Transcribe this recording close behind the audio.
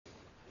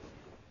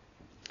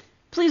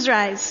Please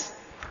rise.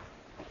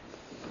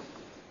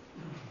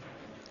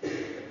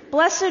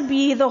 Blessed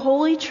be the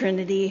Holy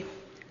Trinity,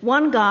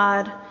 one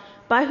God,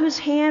 by whose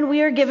hand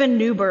we are given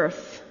new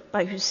birth,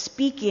 by whose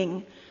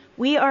speaking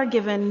we are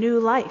given new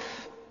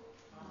life.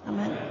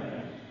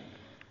 Amen.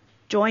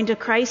 Joined to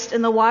Christ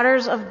in the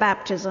waters of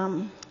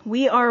baptism,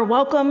 we are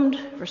welcomed,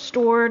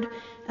 restored,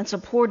 and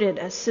supported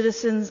as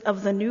citizens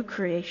of the new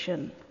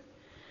creation.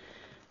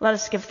 Let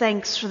us give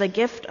thanks for the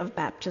gift of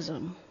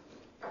baptism.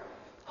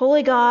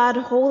 Holy God,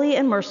 holy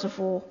and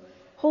merciful,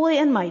 holy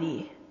and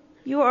mighty,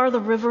 you are the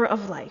river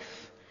of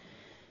life.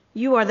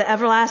 You are the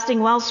everlasting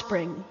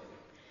wellspring.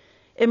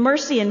 In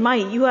mercy and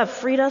might, you have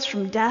freed us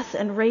from death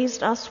and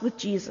raised us with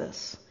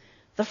Jesus,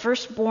 the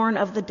firstborn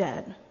of the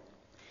dead.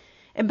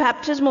 In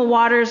baptismal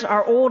waters,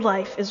 our old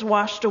life is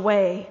washed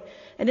away,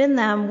 and in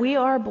them we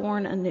are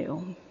born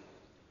anew.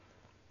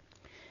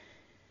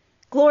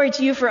 Glory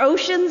to you for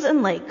oceans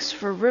and lakes,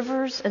 for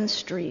rivers and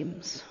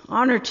streams.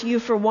 Honor to you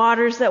for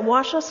waters that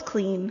wash us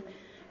clean,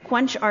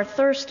 quench our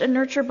thirst, and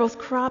nurture both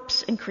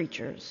crops and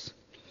creatures.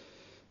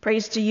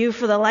 Praise to you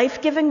for the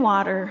life-giving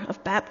water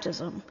of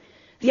baptism,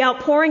 the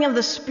outpouring of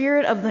the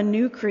Spirit of the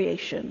new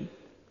creation.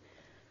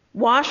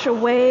 Wash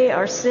away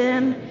our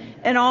sin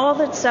and all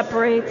that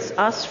separates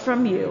us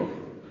from you.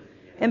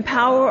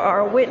 Empower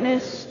our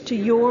witness to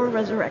your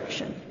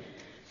resurrection.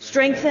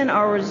 Strengthen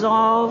our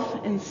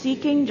resolve in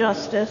seeking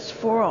justice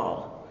for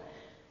all.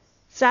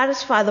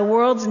 Satisfy the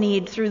world's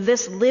need through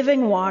this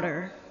living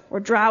water. Where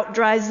drought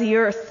dries the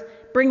earth,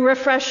 bring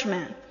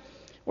refreshment.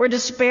 Where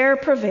despair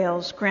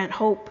prevails, grant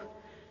hope.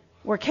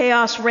 Where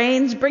chaos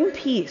reigns, bring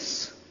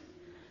peace.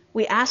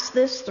 We ask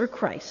this through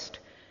Christ,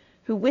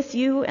 who with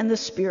you and the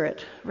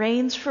Spirit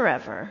reigns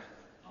forever.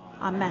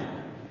 Amen.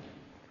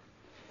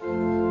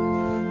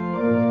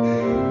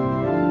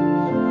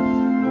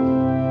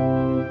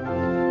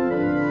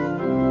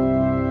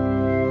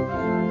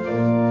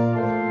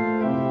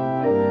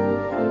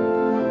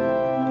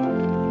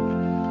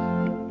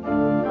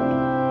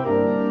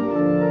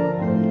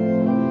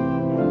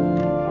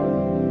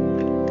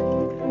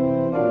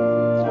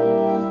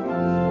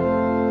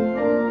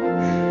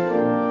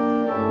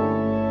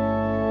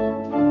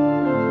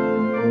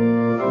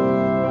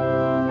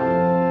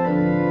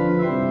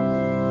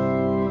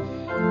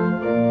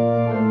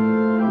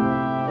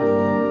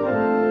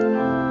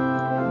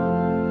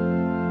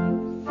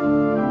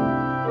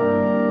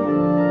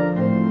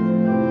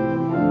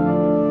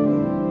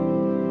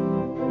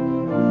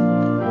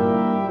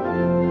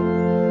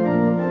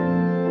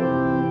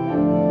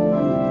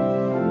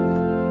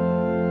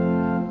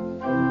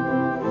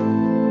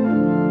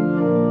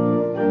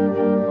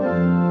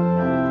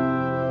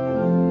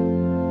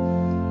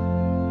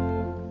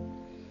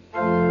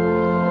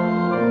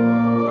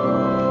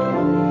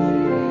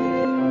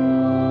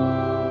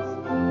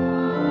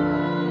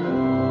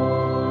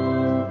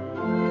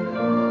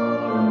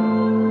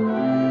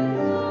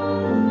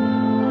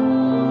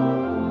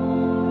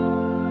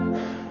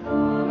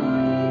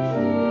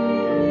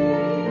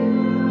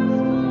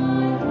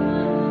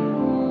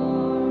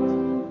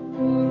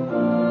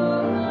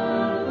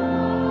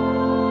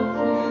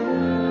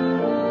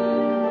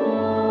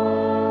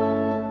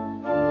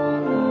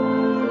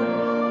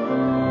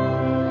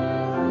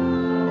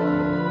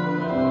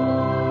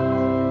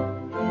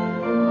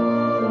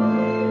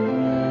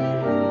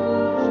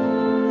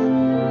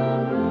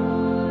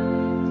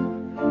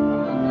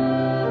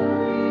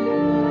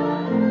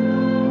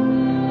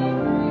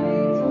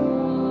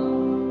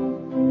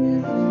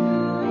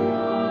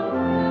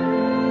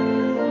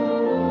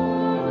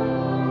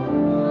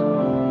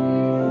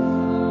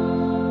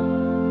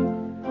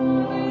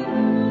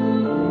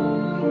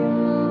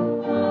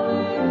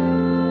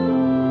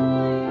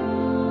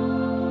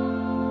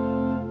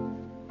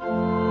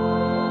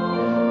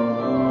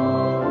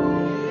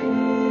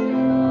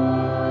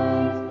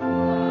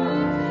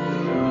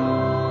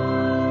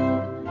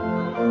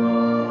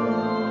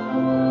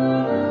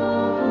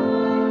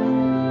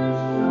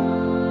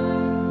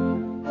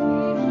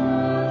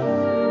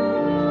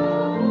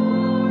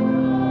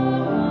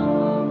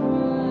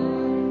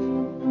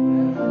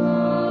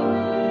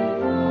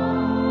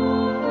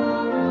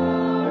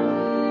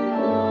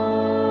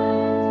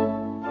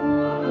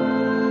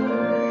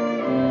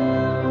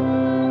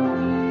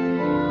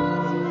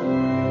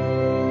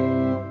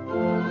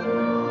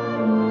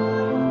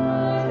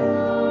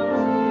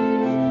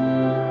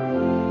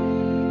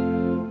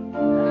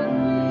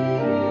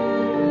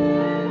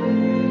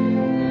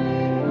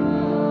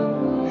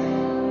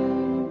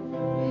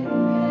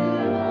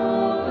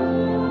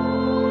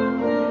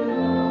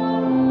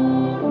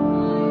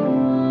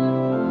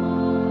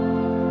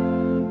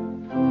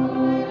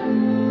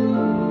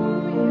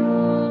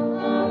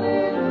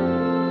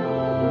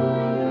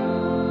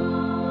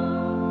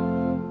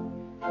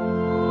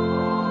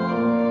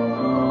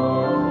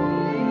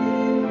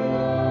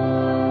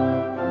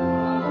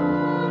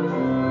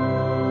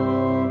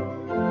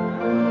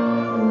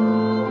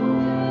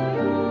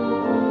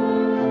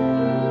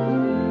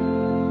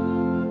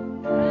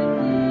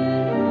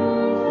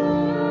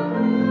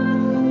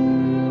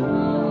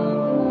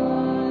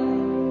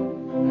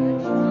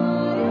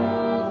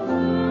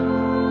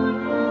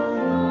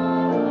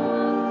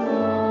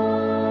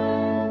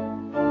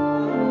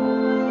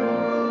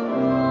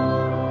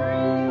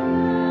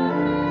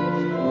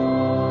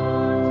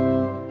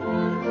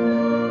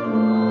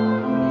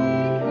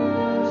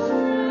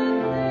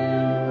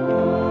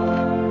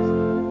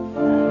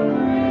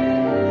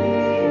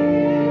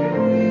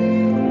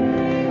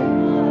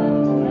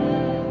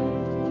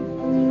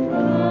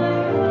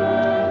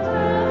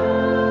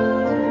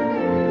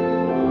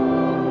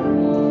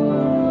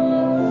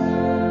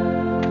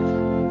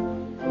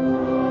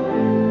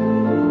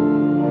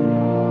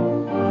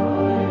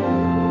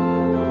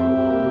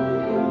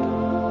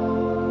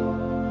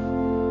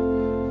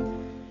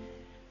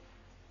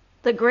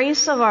 The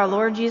grace of our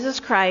Lord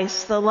Jesus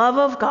Christ, the love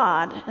of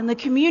God, and the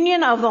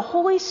communion of the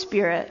Holy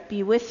Spirit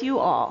be with you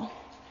all.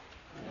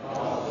 And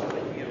also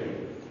with you.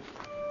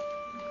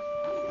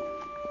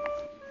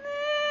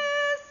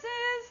 This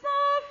is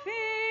the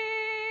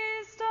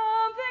feast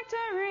of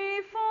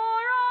victory for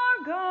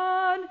our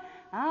God.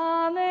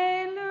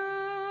 Alleluia.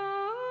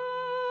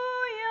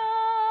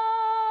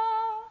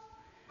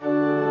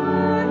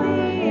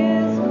 Worthy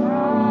is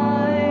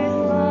Christ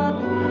the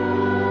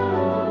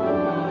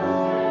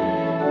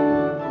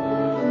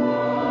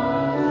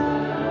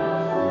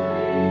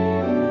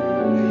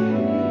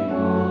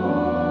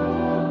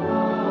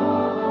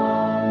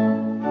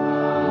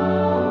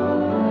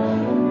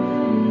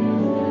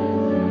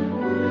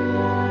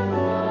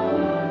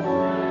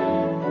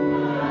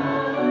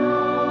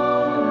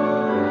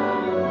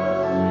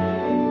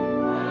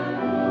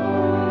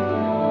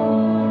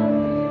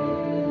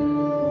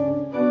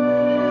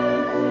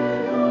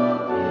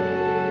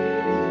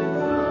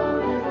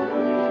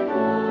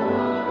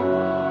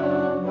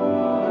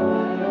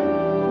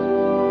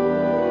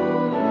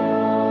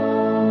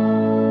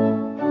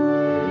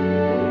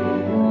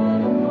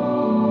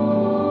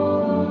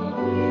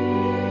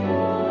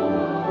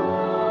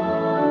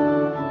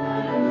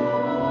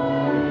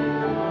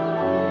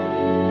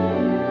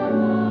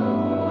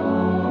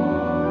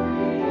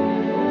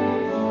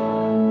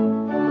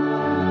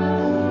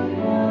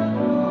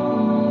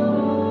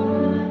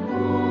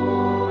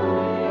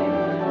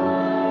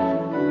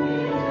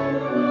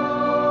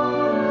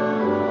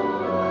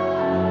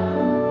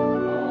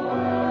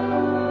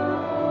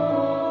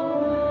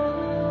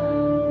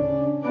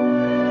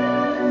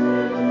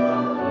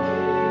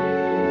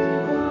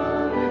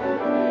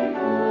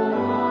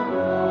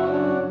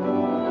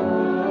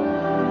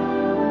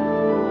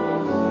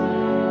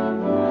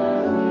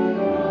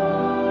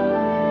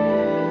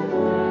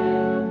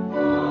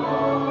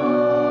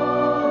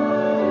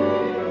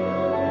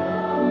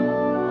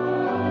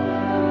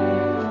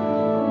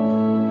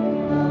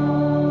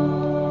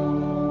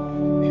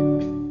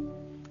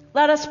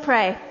Let us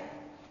pray.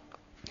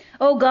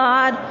 O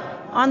God,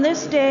 on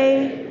this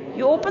day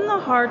you open the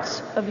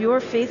hearts of your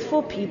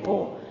faithful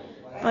people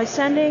by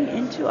sending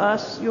into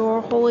us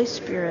your Holy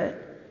Spirit.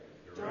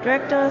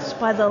 Direct us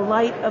by the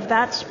light of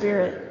that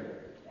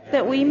Spirit,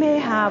 that we may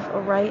have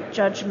a right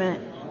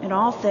judgment in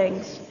all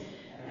things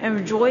and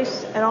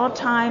rejoice at all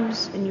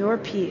times in your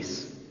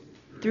peace.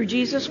 Through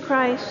Jesus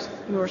Christ,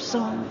 your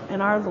Son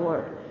and our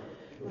Lord,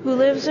 who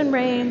lives and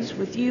reigns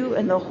with you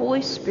in the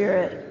Holy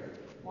Spirit,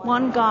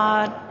 one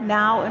God,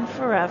 now and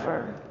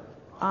forever.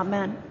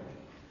 Amen.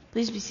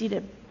 Please be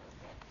seated.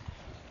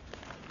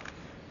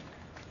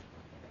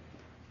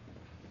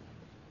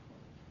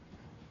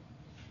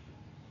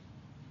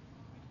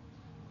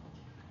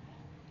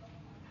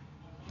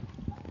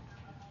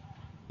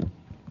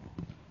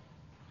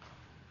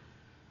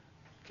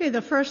 Okay,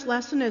 the first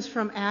lesson is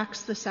from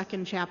Acts, the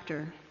 2nd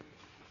chapter.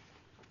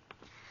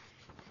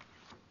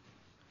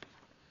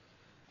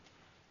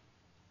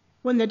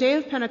 When the day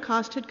of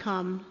Pentecost had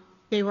come,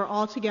 they were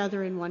all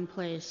together in one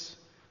place,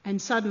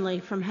 and suddenly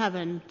from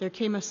heaven there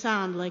came a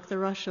sound like the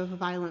rush of a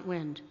violent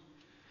wind,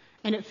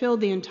 and it filled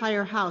the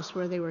entire house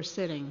where they were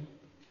sitting.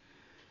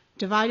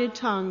 Divided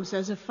tongues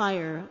as of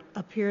fire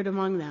appeared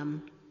among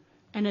them,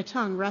 and a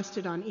tongue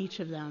rested on each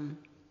of them.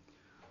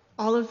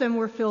 All of them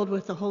were filled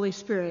with the Holy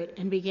Spirit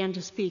and began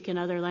to speak in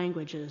other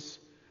languages,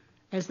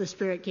 as the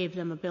Spirit gave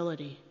them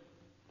ability.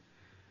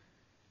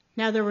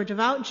 Now there were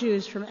devout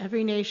Jews from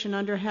every nation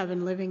under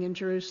heaven living in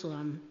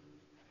Jerusalem.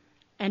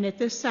 And at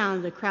this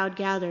sound the crowd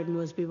gathered and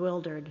was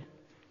bewildered,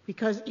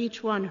 because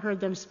each one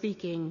heard them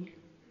speaking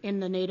in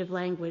the native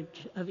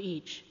language of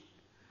each.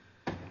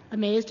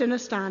 Amazed and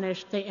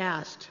astonished, they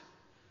asked,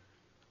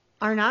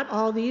 "Are not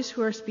all these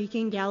who are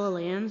speaking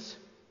Galileans?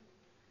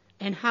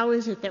 And how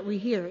is it that we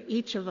hear,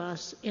 each of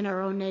us, in our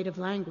own native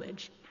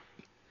language?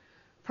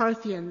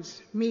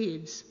 Parthians,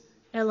 Medes,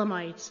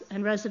 Elamites,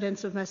 and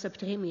residents of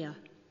Mesopotamia,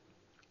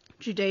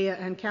 Judea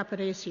and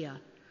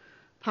Cappadocia,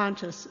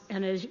 Pontus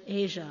and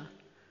Asia,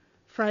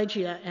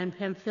 Phrygia and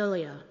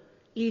Pamphylia,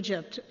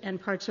 Egypt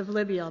and parts of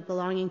Libya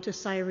belonging to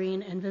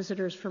Cyrene and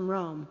visitors from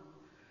Rome,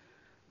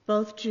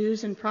 both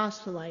Jews and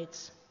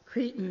proselytes,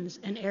 Cretans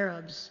and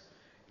Arabs.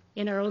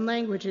 In our own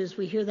languages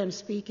we hear them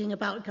speaking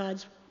about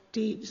God's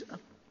deeds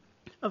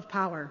of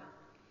power."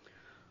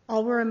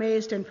 All were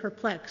amazed and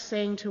perplexed,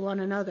 saying to one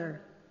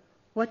another,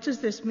 "What does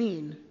this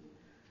mean?"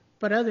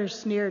 But others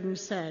sneered and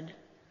said,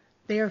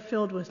 "They are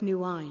filled with new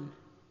wine."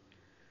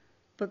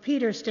 But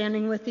Peter,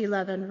 standing with the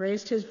 11,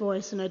 raised his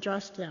voice and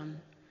addressed them.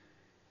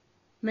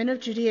 "Men of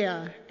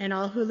Judea and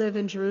all who live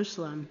in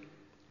Jerusalem,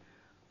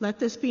 let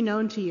this be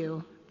known to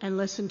you, and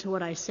listen to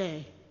what I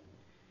say.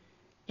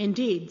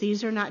 Indeed,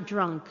 these are not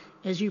drunk,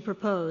 as you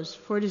propose,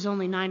 for it is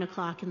only 9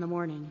 o'clock in the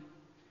morning.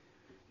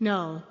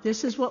 No,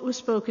 this is what was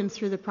spoken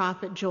through the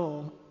prophet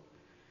Joel.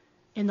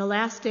 In the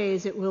last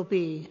days it will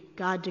be,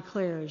 God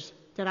declares,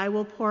 that I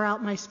will pour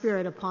out my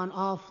Spirit upon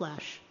all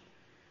flesh.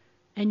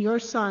 And your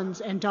sons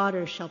and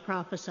daughters shall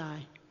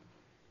prophesy,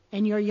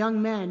 and your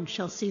young men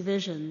shall see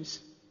visions.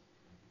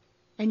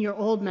 and your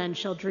old men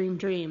shall dream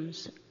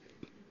dreams.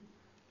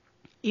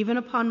 Even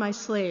upon my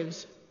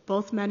slaves,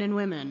 both men and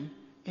women,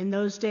 in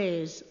those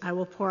days I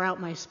will pour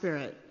out my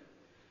Spirit,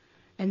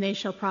 and they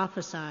shall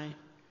prophesy.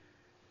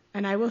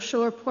 And I will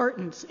show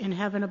portents in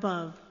heaven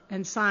above,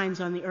 and signs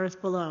on the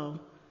earth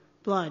below,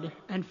 blood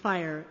and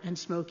fire and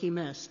smoky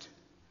mist.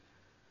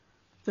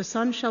 The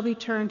sun shall be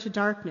turned to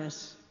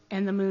darkness,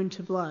 and the moon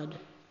to blood,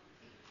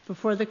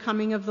 before the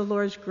coming of the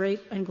Lord's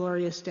great and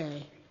glorious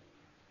day.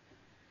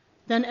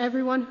 Then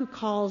everyone who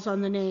calls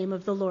on the name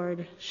of the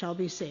Lord shall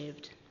be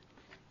saved.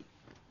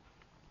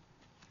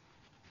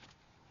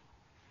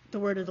 The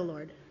word of the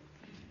Lord.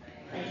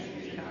 Thanks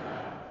be to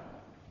God.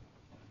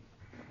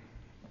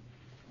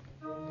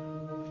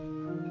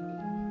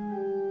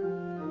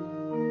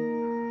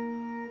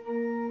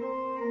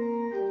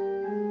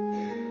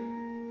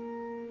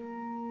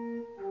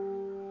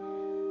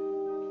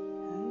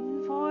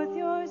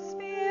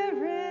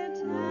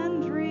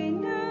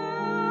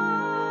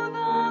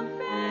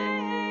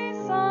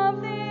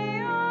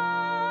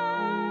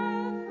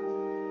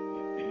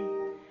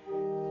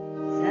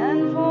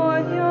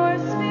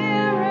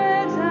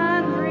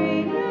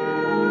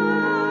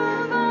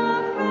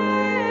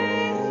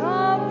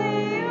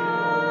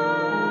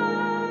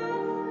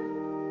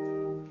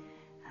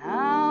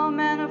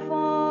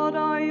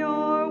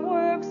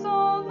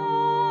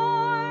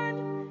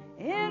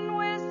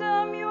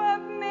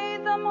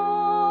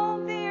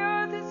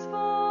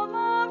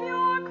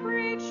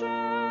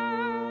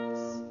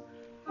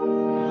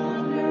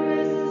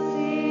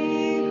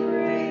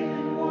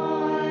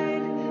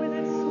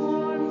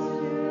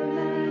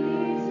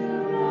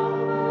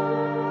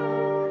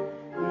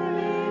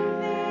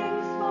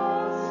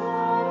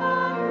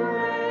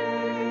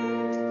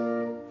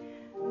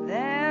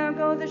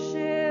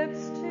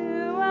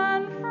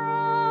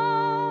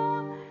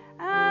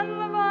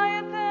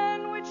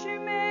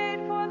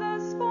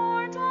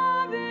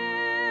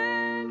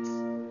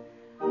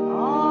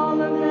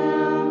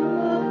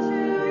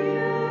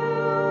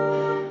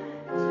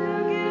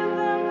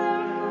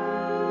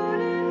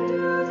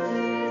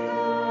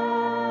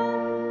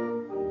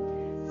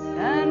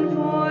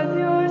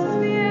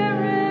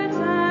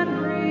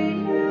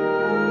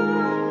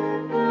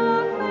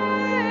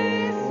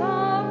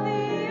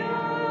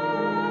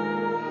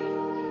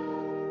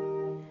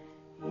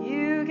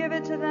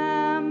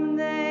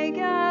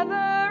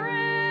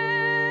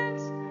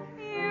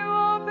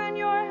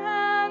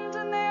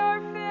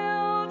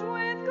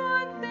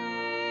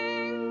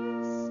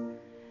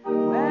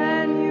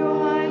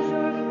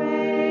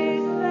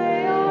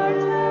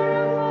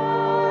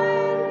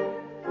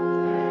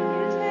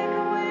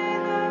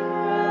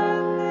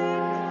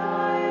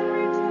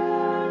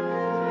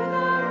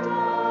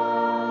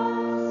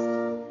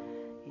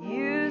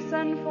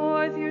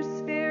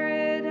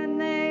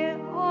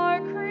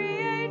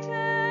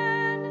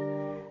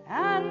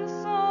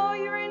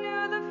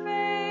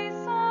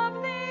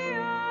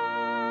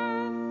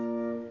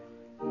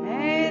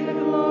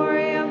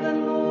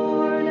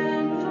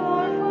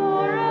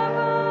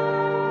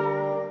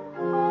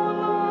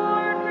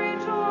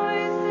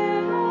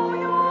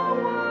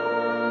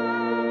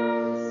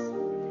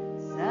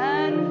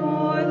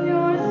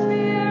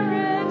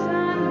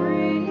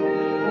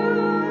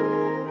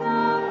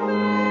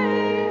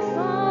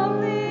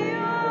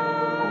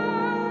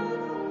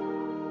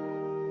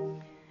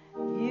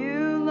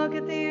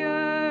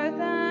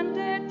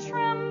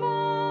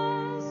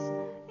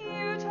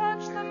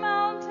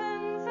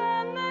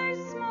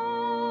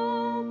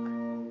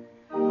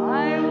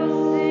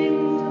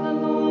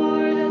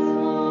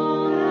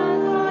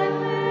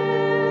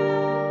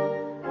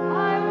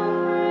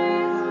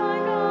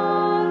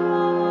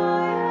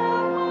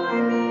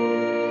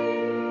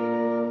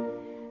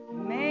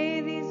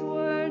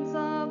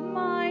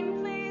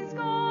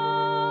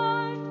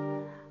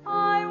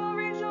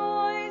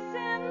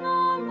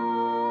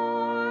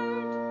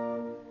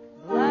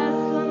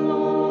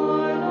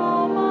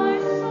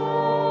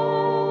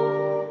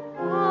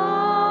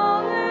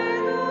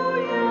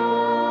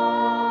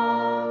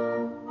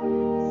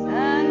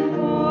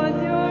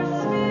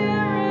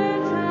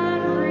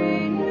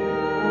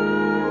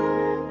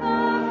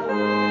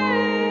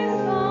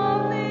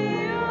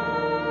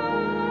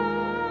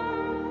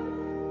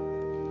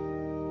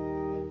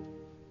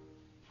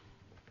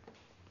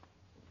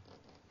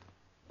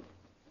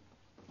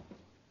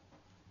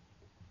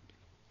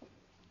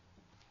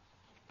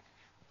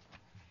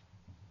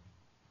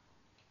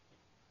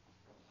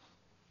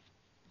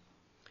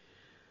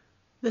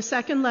 The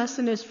second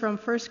lesson is from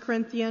 1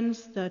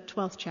 Corinthians, the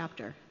 12th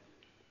chapter.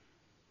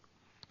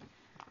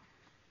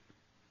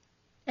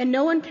 And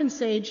no one can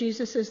say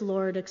Jesus is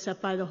Lord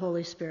except by the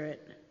Holy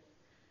Spirit.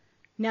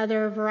 Now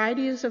there are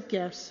varieties of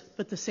gifts,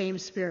 but the same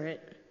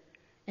Spirit.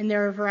 And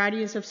there are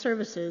varieties of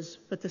services,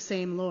 but the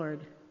same Lord.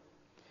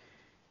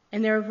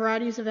 And there are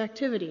varieties of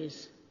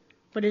activities,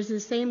 but it is the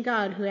same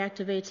God who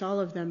activates all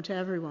of them to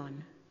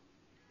everyone.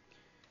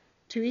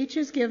 To each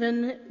is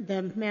given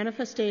the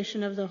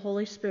manifestation of the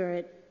Holy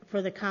Spirit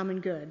for the common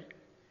good.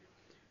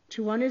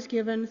 To one is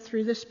given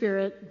through the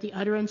Spirit the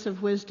utterance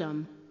of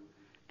wisdom,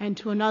 and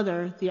to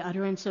another the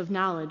utterance of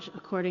knowledge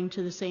according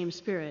to the same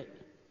Spirit,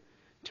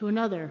 to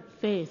another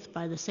faith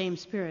by the same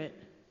Spirit,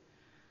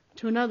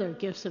 to another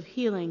gifts of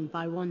healing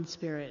by one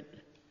Spirit,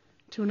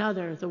 to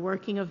another the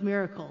working of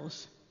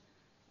miracles,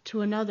 to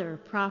another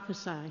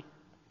prophecy,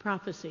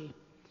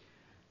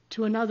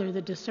 to another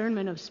the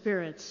discernment of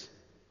spirits,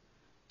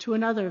 to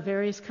another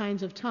various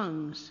kinds of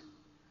tongues,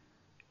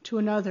 to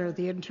another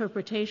the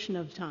interpretation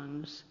of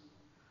tongues.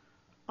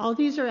 All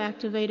these are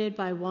activated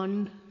by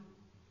one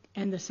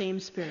and the same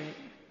Spirit,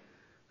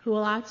 who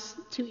allots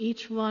to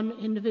each one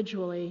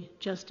individually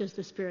just as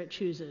the Spirit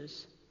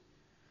chooses.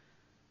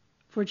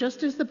 For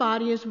just as the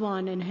body is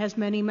one and has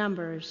many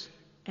members,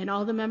 and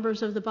all the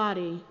members of the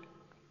body,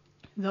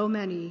 though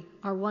many,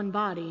 are one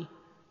body,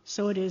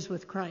 so it is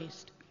with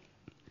Christ.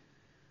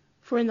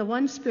 For in the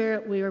one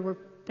Spirit we were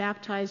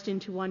baptized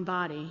into one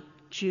body,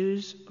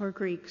 Jews or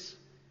Greeks,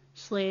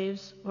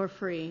 slaves or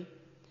free,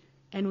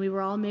 and we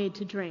were all made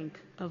to drink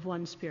of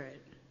one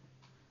Spirit.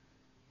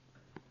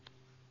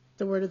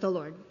 The word of the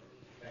Lord.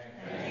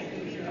 Thanks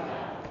be to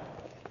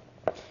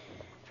God.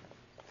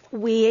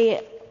 We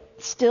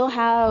still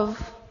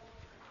have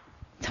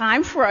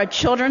time for a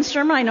children's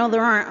sermon. I know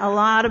there aren't a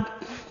lot of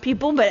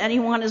people, but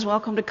anyone is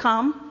welcome to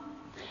come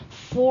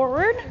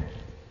forward.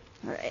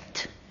 All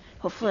right.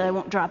 Hopefully I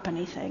won't drop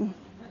anything.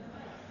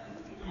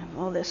 I have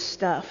all this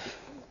stuff.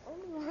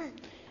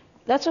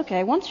 That's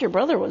okay. Once your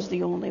brother was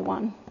the only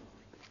one.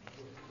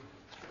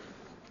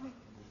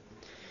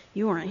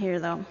 You weren't here,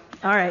 though.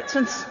 All right.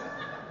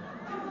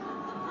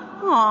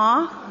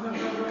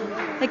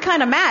 Aw. They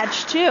kind of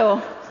match, too.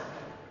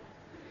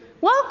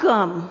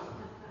 Welcome.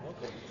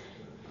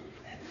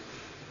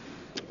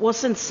 Well,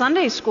 since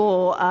Sunday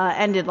school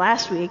ended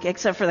last week,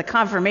 except for the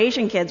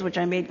confirmation kids, which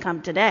I made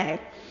come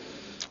today,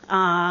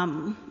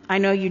 I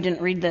know you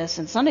didn't read this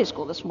in Sunday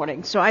school this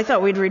morning, so I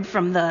thought we'd read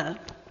from the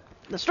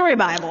story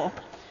Bible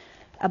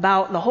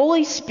about the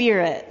Holy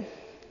Spirit.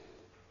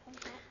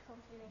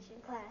 Confirmation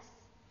class.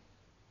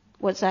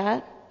 What's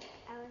that?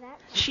 I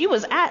She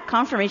was at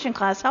confirmation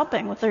class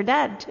helping with her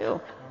dad, too.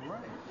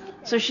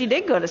 So she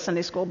did go to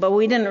Sunday school, but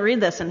we didn't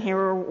read this, and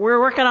here we're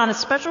working on a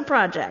special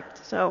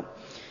project. So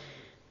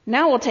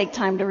now we'll take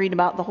time to read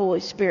about the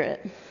Holy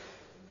Spirit.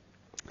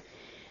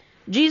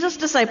 Jesus'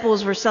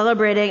 disciples were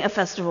celebrating a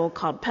festival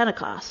called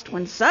Pentecost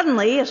when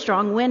suddenly a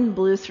strong wind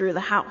blew through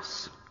the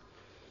house.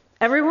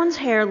 Everyone's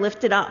hair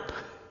lifted up,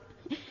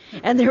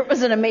 and there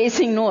was an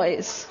amazing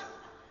noise.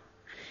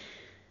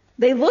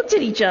 They looked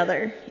at each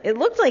other. It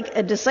looked like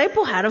a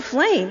disciple had a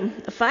flame,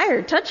 a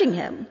fire touching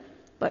him,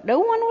 but no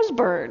one was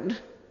burned.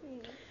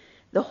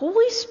 The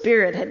Holy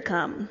Spirit had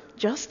come,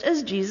 just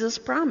as Jesus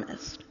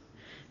promised.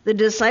 The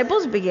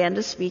disciples began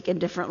to speak in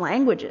different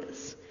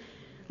languages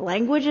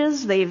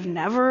they've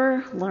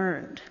never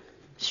learned.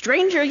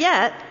 Stranger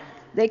yet,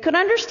 they could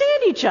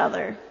understand each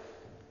other.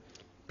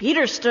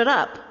 Peter stood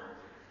up.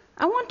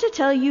 I want to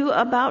tell you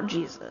about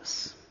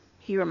Jesus.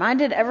 He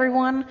reminded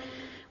everyone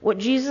what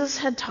Jesus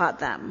had taught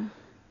them.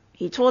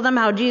 He told them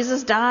how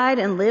Jesus died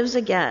and lives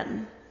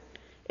again.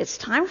 It's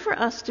time for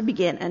us to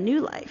begin a new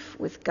life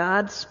with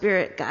God's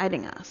Spirit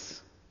guiding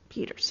us,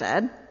 Peter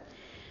said.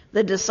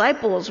 The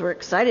disciples were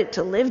excited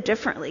to live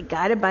differently,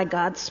 guided by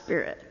God's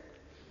Spirit.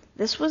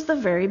 This was the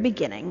very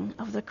beginning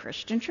of the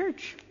Christian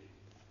church.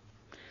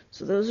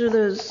 So those are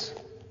those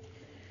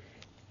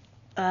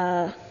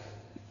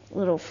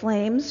little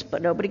flames,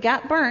 but nobody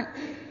got burnt.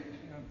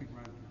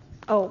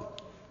 Oh.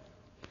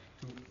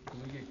 Do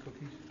we get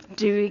cookies?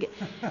 Do we get,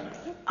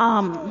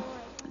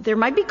 there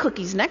might be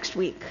cookies next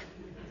week.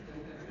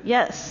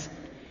 Yes,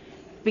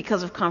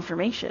 because of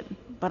confirmation,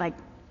 but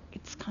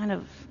it's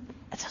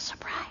a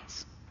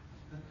surprise.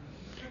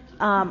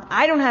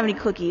 I don't have any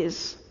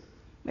cookies.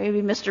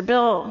 Maybe Mr.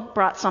 Bill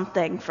brought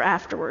something for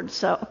afterwards,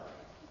 so.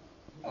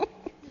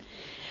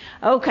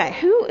 Okay,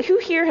 who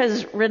here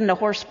has ridden a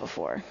horse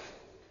before?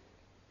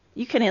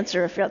 You can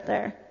answer if you're out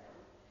there.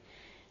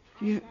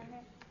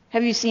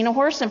 Have you seen a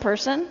horse in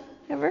person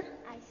ever?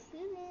 I've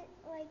seen it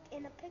like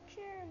in a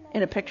picture.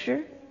 In a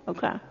picture?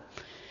 Okay.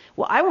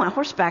 Well, I went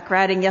horseback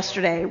riding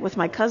yesterday with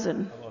my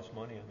cousin. I lost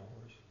money on a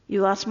horse.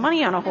 You lost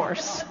money on a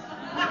horse.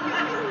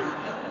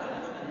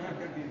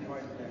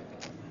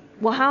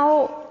 Well,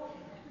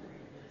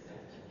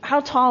 how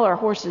tall are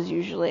horses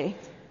usually?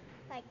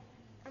 Like,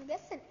 I'm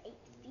guessing 8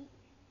 feet.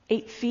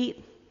 8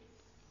 feet?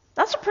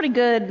 That's a pretty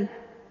good.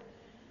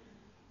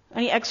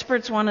 Any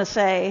experts want to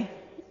say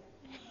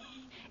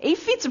 8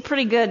 feet's a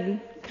pretty good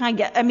kind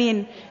of. I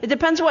mean, it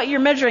depends what you're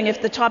measuring.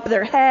 If the top of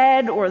their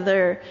head or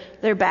their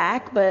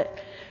back, but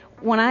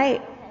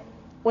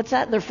what's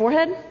that? Their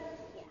forehead?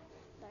 Yeah.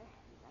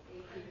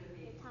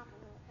 The top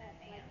of their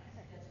head,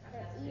 like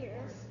their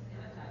ears.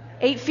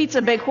 8 feet's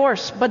a big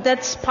horse, but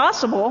that's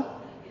possible.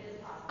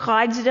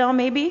 Clydesdale,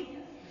 maybe.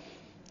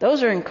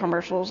 Those are in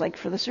commercials, like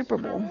for the Super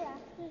I Bowl. would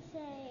have to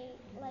say,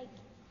 like,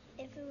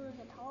 if it was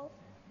a tall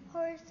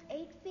horse,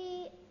 8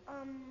 feet,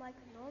 like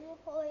a normal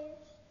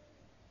horse,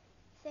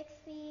 6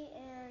 feet,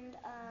 and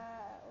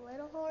a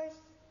little horse,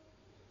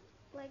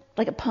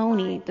 Like a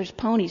pony. There's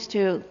ponies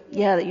too.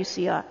 Yeah, that you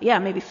see. Yeah,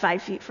 maybe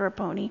 5 feet for a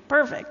pony.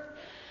 Perfect.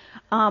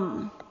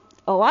 A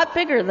lot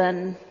bigger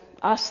than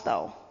us,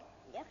 though.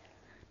 Yep.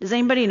 Does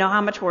anybody know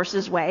how much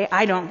horses weigh?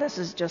 I don't. This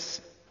is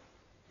just.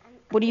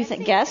 What do you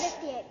think? Guess?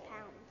 58 pounds.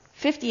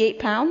 58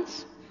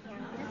 pounds? Yeah,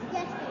 just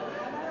guessing. I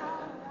don't know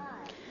a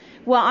lot.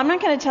 Well, I'm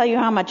not going to tell you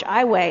how much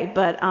I weigh,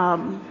 but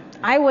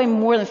I weigh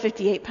more than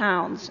 58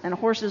 pounds, and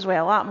horses weigh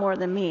a lot more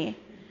than me.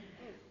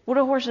 What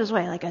do horses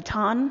weigh? Like a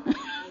ton?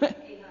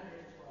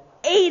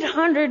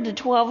 800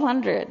 to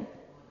 1,200.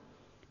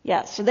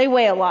 Yeah, so they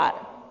weigh a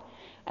lot.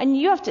 And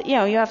you have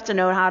to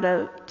know how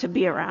to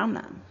be around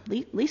them.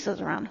 Lisa's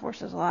around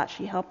horses a lot.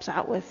 She helps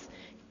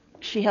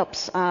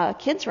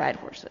kids ride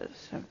horses.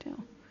 So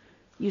too.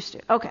 Used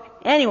to. Okay.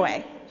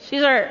 Anyway,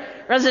 she's our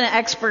resident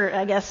expert,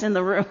 I guess, in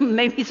the room.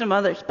 Maybe some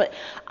others. But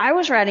I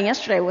was riding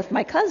yesterday with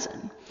my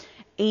cousin,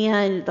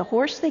 and the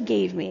horse they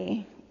gave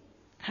me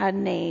had a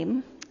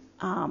name.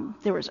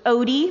 There was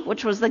Odie,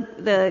 which was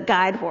the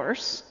guide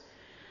horse.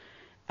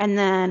 And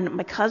then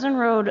my cousin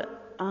rode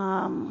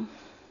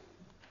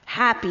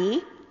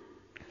Happy,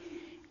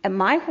 and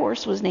my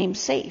horse was named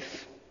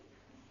Safe.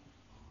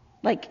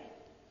 Like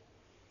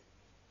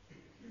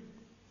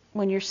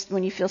when you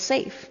feel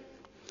safe.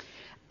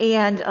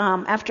 And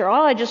after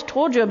all I just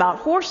told you about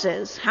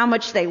horses, how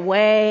much they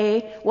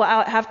weigh, well,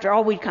 after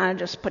all we kind of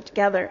just put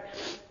together,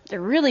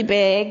 they're really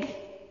big,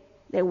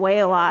 they weigh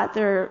a lot,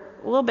 they're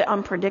a little bit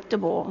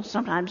unpredictable.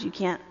 Sometimes you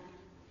can't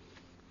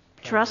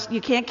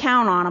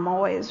count on them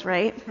always,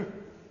 right?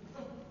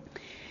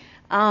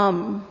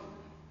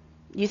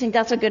 You think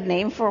that's a good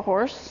name for a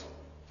horse?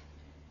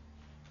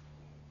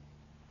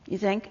 You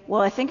think?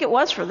 Well, I think it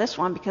was for this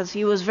one because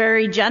he was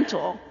very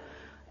gentle.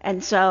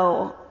 And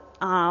so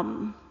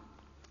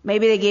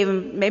maybe they gave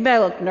him, maybe I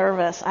look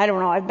nervous. I don't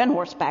know. I've been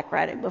horseback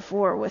riding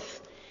before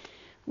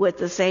with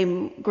the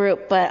same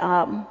group,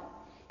 but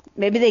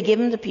maybe they give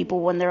them to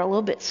people when they're a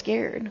little bit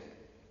scared.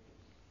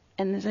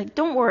 And it's like,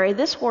 don't worry,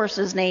 this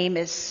horse's name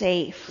is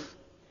Safe.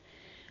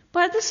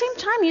 But at the same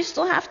time, you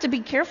still have to be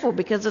careful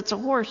because it's a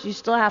horse. You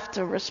still have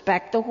to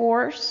respect the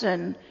horse.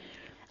 And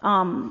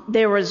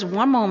there was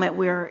one moment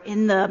we were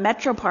in the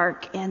Metro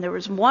Park, and there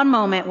was one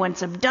moment when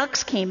some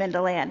ducks came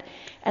into land.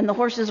 And the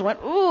horses went,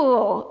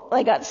 ooh,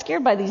 I got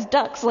scared by these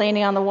ducks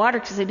landing on the water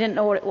because they didn't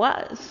know what it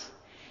was.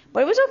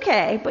 But it was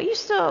okay. But you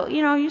still,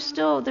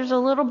 there's a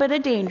little bit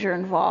of danger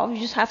involved. You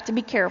just have to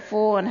be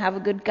careful and have a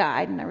good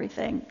guide and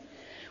everything.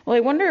 Well, I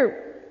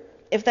wonder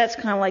if that's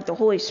kind of like the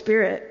Holy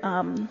Spirit.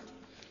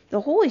 The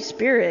Holy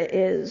Spirit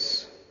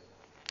is,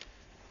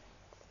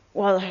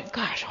 well,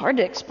 gosh, hard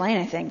to explain,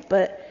 I think,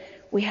 but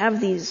we have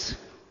these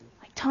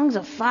like tongues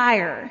of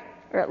fire,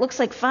 or it looks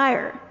like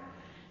fire,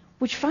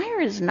 which fire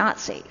is not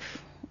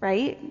safe,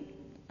 right?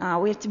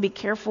 We have to be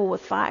careful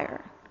with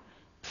fire.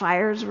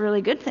 Fire is a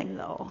really good thing,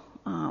 though,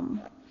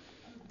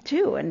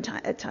 too,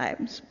 at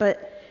times.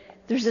 But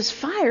there's this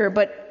fire,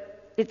 but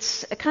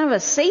it's a kind of a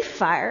safe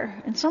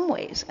fire in some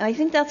ways. And I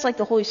think that's like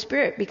the Holy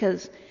Spirit,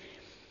 because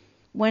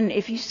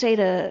if you say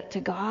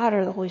to God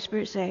or the Holy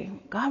Spirit, say,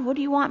 God, what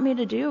do you want me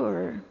to do?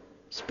 Or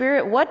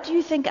Spirit, what do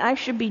you think I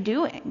should be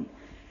doing?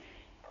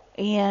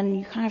 And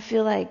you kind of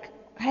feel like,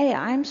 hey,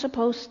 I'm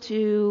supposed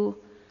to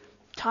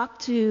talk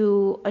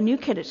to a new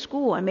kid at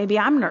school, and maybe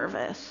I'm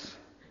nervous.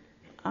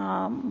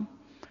 Or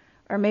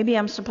maybe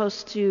I'm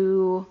supposed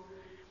to,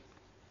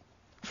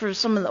 for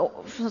some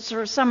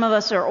of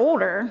us are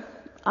older,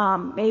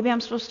 maybe I'm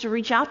supposed to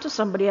reach out to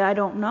somebody I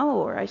don't know,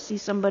 or I see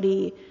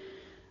somebody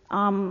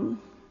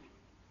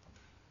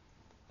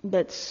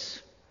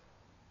that's,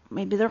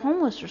 maybe they're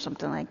homeless or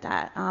something like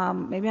that.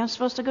 Maybe I'm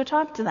supposed to go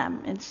talk to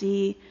them and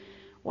see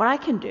what I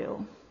can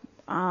do.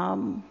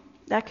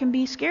 That can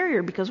be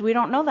scarier because we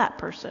don't know that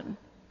person.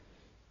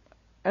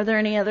 Are there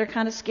any other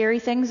kind of scary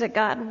things that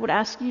God would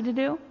ask you to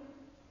do?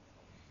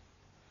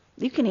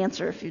 You can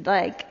answer if you'd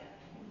like.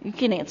 You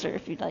can answer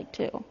if you'd like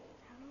too.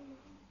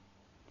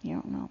 You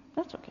don't know.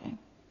 That's okay.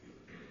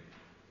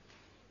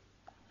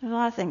 There's a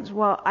lot of things.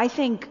 Well, I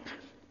think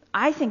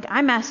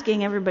I'm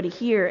asking everybody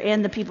here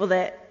and the people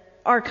that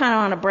are kind of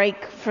on a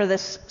break for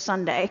this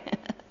Sunday,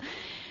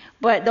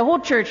 but the whole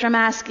church, I'm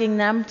asking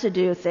them to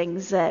do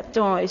things that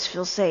don't always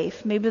feel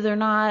safe. Maybe they're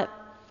not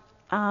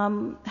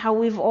how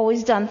we've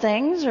always done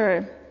things,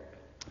 or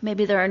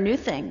maybe there are new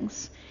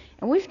things.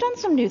 And we've done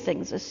some new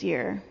things this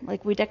year.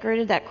 Like we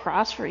decorated that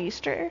cross for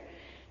Easter,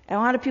 and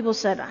a lot of people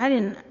said, I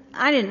didn't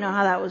know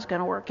how that was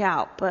going to work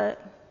out,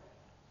 but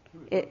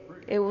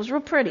it was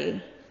real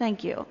pretty.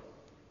 Thank you.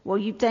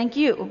 Well, thank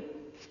you,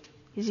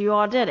 because you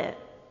all did it.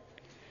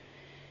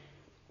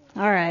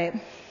 All right.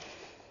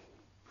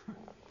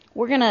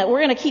 We're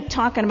gonna keep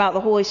talking about the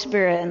Holy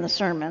Spirit in the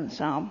sermon,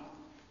 so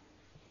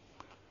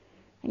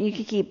and you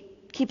can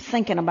keep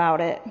thinking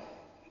about it.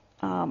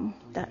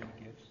 That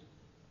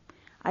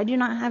I do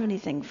not have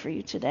anything for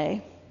you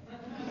today.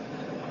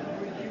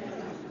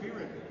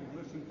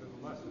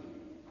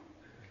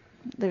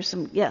 There's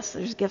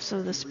gifts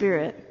of the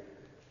Spirit.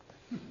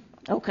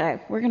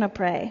 Okay, we're gonna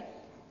pray.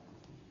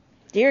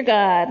 Dear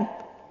God,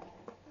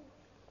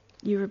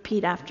 You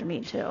repeat after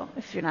me too,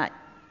 if you're not.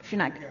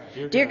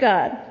 Dear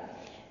God,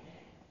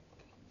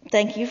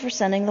 thank you for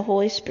sending the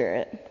Holy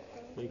Spirit.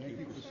 Thank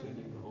you for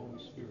sending the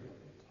Holy Spirit.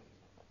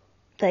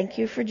 Thank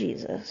you for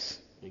Jesus.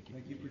 Thank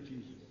you for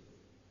Jesus.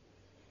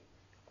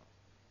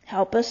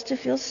 Help us to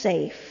feel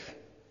safe.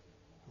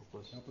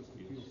 Help us to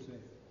feel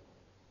safe.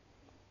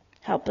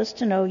 Help us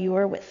to know you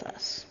are with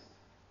us.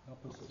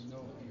 Help us to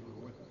know you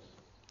are with us.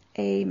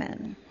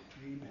 Amen.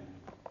 Amen.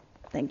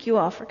 Thank you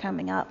all for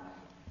coming up.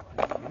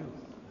 Thank you.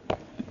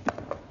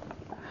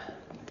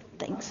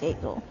 Thanks,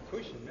 Eagle.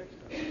 Cushion next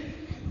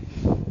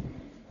time.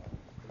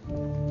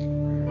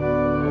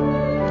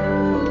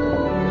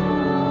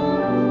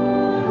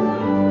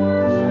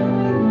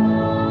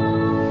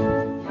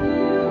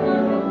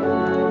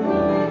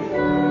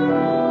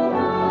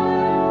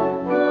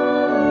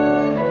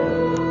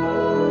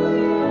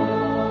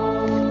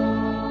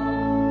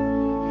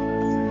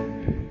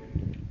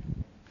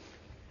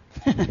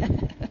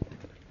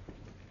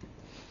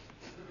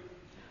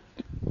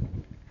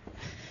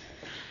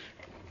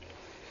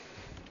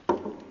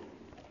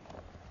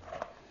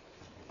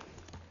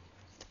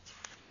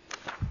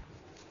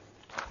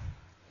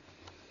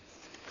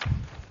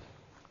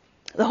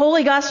 The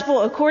Holy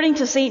Gospel according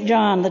to St.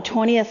 John, the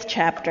 20th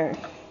chapter.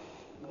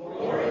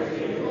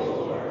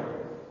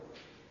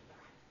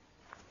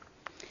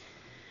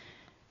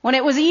 When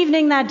it was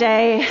evening that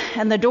day,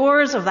 and the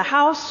doors of the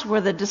house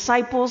where the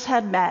disciples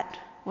had met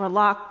were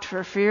locked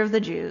for fear of the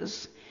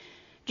Jews,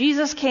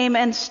 Jesus came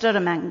and stood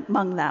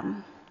among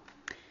them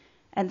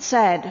and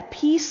said,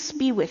 "Peace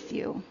be with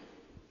you."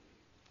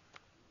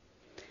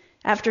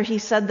 After he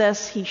said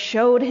this, he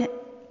showed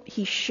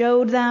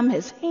them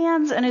his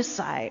hands and his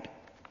side.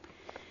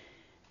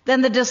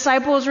 Then the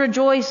disciples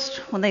rejoiced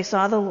when they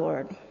saw the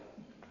Lord.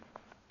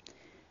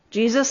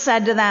 Jesus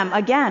said to them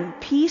again,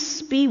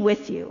 "Peace be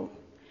with you.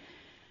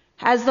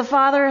 As the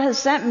Father has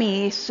sent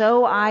me,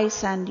 so I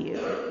send you."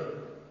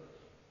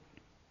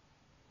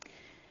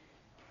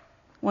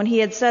 When he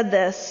had said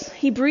this,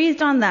 he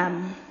breathed on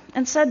them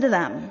and said to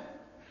them,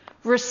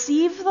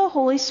 "Receive the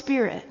Holy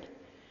Spirit.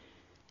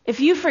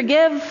 If you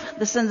forgive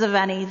the sins of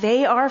any,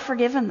 they are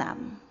forgiven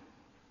them.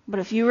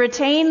 But if you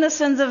retain the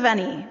sins of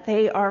any,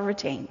 they are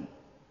retained."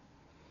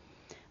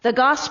 The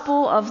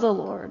Gospel of the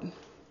Lord.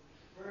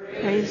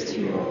 Praise to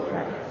you,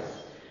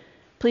 Christ.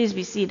 Please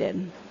be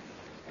seated.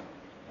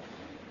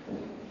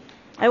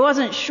 I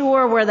wasn't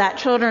sure where that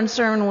children's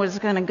sermon was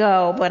going to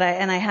go, but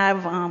I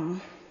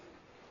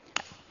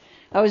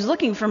was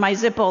looking for my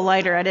Zippo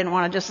lighter. I didn't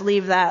want to just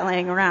leave that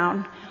laying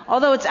around.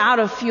 Although it's out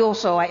of fuel,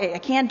 so I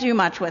can't do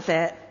much with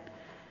it.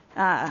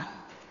 But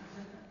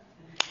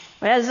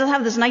it does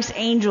have this nice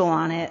angel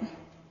on it.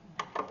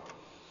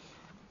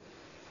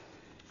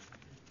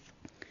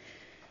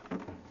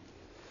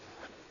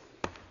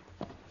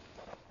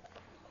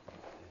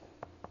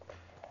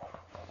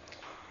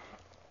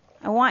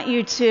 I want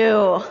you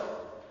to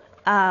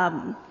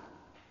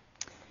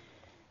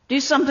do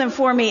something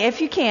for me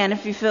if you can,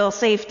 if you feel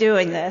safe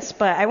doing this.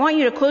 But I want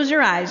you to close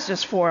your eyes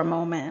just for a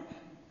moment,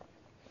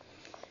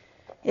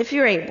 if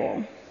you're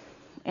able.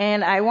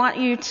 And I want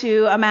you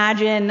to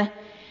imagine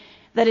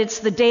that it's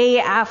the day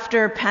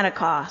after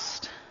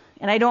Pentecost.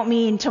 And I don't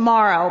mean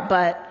tomorrow,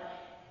 but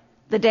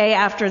the day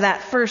after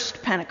that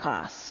first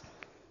Pentecost.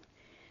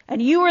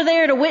 And you were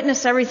there to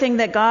witness everything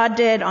that God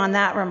did on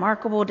that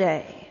remarkable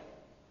day.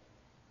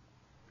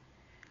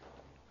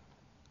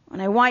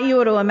 And I want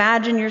you to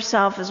imagine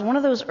yourself as one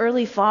of those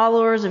early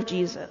followers of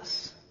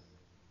Jesus.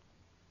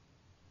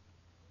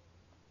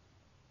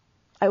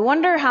 I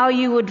wonder how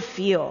you would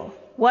feel,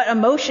 what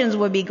emotions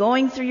would be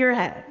going through your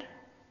head.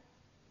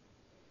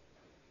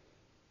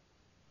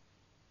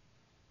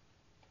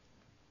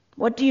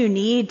 What do you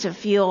need to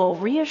feel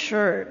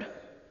reassured?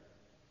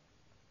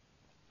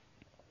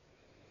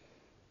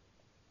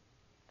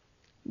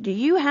 Do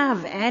you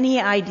have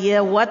any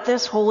idea what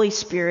this Holy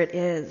Spirit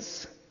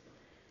is?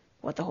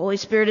 What the Holy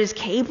Spirit is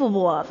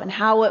capable of and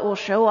how it will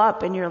show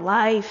up in your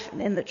life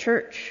and in the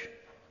church?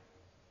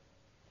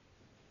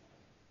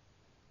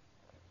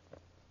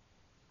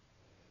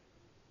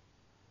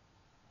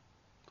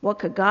 What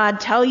could God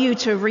tell you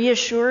to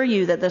reassure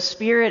you that the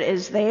Spirit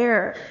is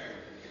there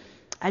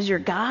as your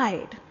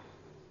guide?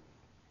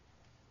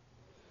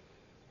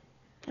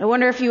 I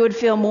wonder if you would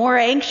feel more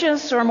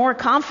anxious or more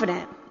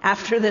confident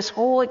after this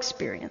whole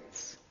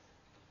experience.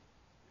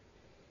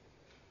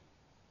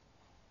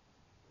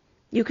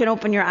 You can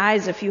open your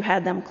eyes if you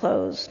had them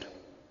closed.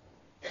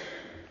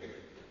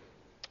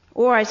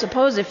 Or I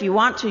suppose if you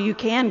want to, you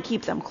can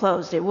keep them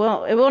closed. It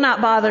will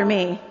not bother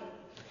me.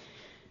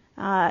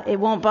 It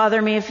won't bother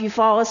me if you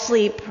fall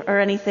asleep or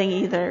anything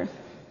either.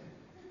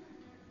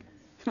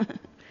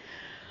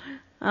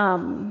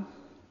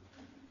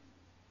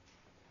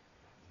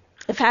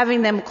 If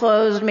having them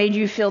closed made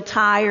you feel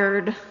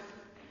tired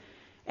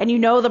and you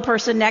know the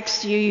person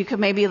next to you, you could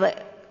maybe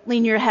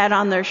lean your head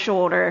on their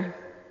shoulder.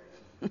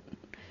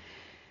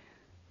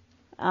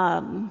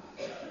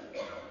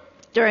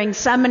 During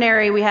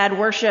seminary, we had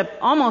worship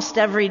almost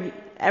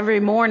every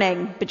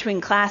morning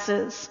between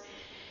classes.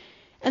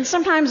 And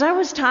sometimes I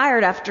was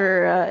tired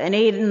after an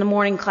 8 in the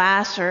morning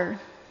class, or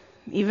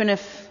even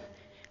if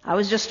I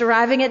was just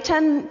arriving at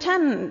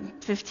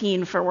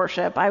 10:15 for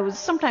worship, I was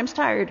sometimes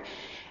tired.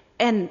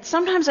 And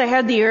sometimes I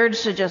had the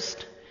urge to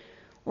just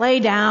lay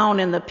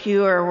down in the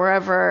pew or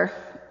wherever.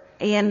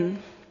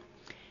 And,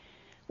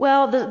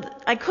 well,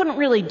 I couldn't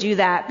really do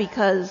that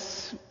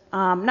because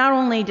not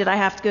only did I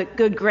have to get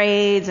good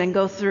grades and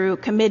go through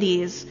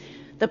committees,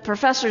 the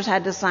professors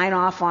had to sign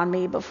off on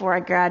me before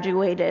I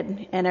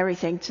graduated and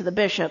everything to the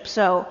bishop.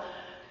 So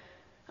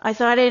I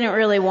thought I didn't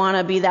really want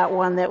to be that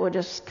one that would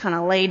just kind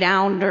of lay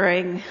down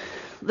during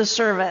the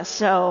service.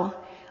 So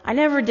I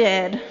never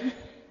did.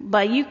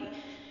 But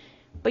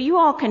you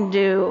all can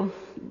do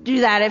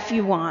that if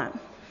you want.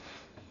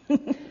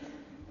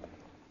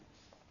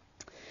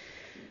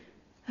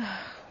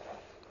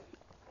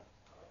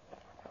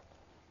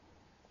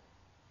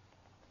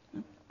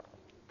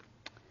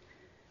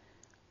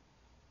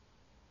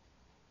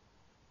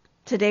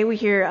 Today we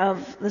hear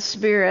of the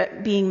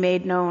Spirit being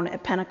made known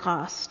at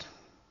Pentecost.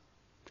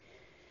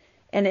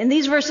 And in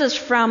these verses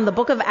from the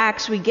book of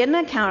Acts, we get an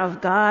account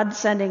of God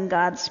sending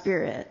God's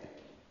Spirit.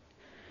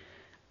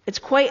 It's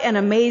quite an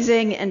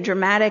amazing and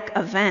dramatic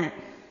event.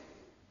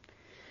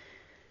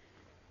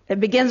 It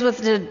begins with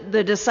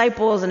the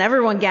disciples and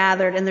everyone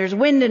gathered, and there's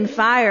wind and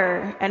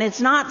fire, and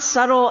it's not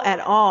subtle at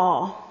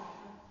all.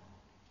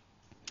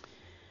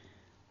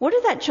 What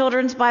did that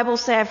children's Bible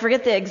say? I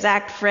forget the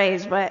exact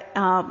phrase, but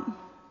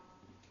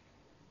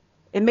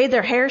it made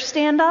their hair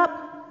stand up,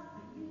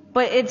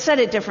 but it said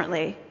it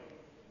differently.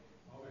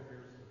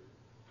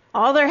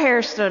 All their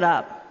hair stood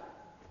up.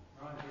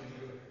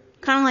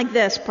 Kind of like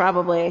this,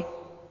 probably.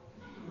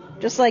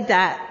 Just like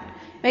that.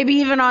 Maybe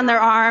even on their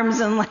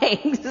arms and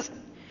legs.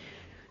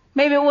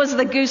 Maybe it was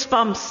the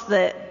goosebumps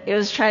that it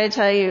was trying to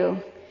tell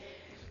you.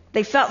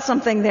 They felt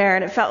something there,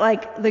 and it felt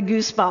like the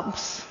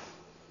goosebumps.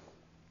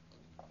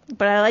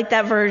 But I like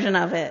that version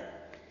of it.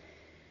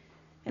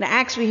 In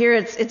Acts, we hear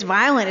it's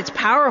violent, it's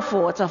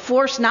powerful, it's a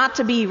force not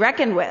to be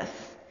reckoned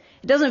with.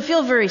 It doesn't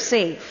feel very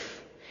safe.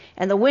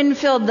 And the wind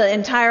filled the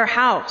entire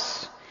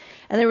house.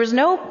 And there was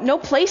no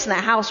place in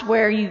that house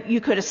where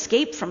you could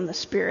escape from the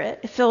Spirit.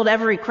 It filled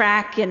every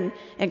crack and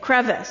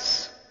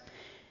crevice.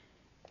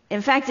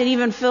 In fact, it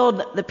even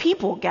filled the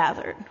people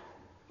gathered.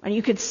 And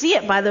you could see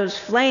it by those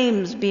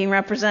flames being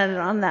represented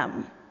on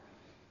them.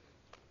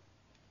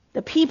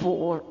 The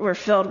people were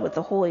filled with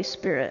the Holy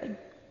Spirit.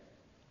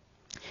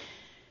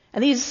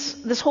 And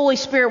this Holy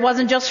Spirit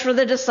wasn't just for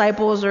the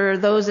disciples or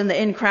those in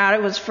the in crowd,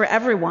 it was for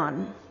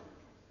everyone.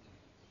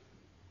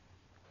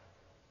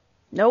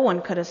 No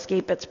one could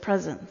escape its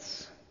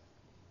presence.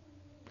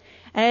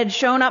 And it had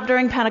shown up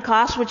during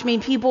Pentecost, which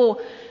means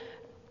people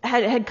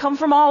had come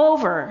from all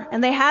over,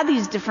 and they had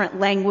these different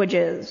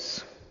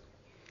languages.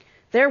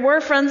 There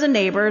were friends and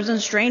neighbors and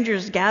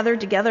strangers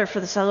gathered together for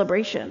the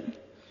celebration,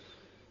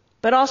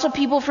 but also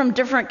people from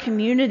different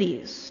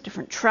communities,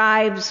 different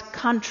tribes,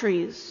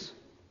 countries,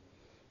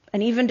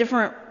 and even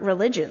different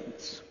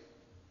religions.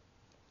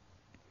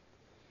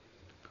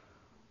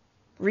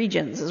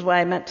 Regions is what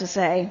I meant to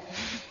say.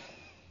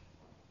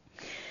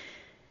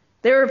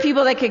 There were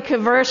people that could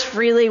converse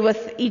freely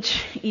with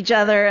each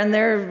other, and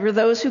there were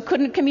those who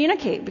couldn't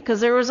communicate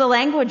because there was a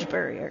language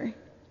barrier.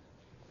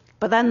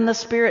 But then the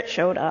Spirit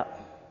showed up.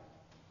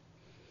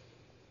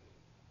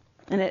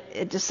 And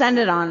it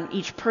descended on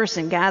each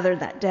person gathered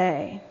that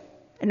day.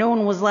 And no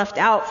one was left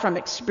out from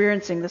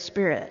experiencing the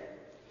Spirit.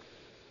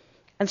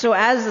 And so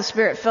as the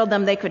Spirit filled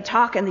them, they could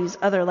talk in these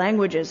other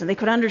languages, and they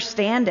could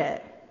understand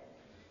it.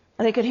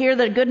 And they could hear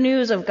the good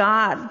news of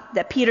God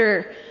that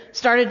Peter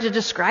started to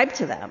describe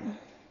to them.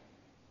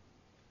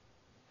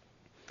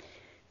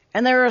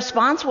 And their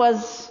response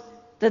was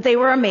that they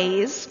were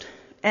amazed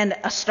and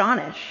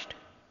astonished.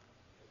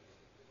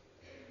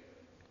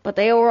 But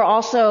they were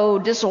also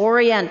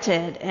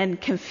disoriented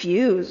and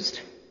confused.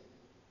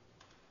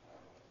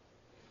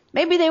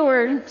 Maybe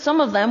some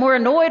of them were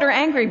annoyed or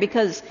angry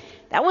because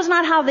that was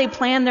not how they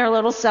planned their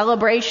little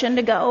celebration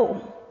to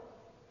go.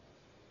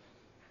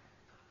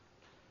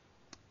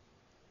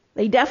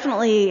 They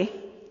definitely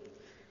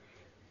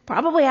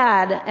probably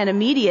had an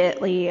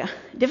immediately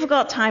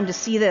difficult time to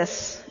see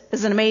this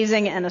as an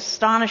amazing and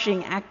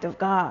astonishing act of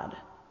God.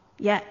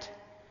 Yet,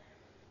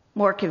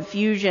 more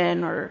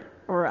confusion or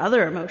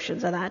other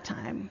emotions at that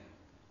time.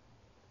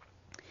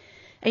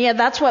 And yet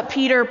that's what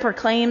Peter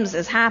proclaims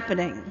is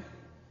happening.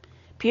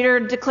 Peter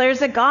declares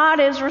that God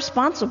is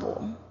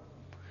responsible.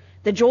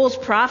 That Joel's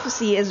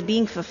prophecy is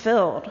being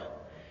fulfilled.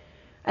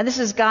 And this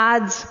is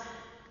God's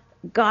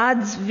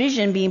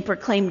vision being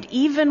proclaimed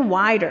even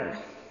wider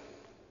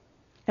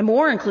and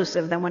more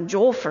inclusive than when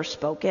Joel first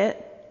spoke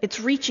it. It's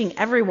reaching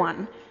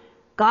everyone.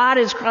 God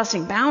is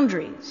crossing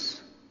boundaries.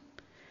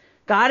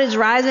 God is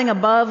rising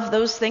above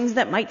those things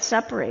that might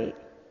separate.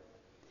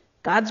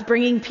 God's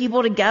bringing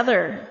people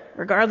together,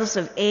 regardless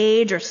of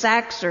age or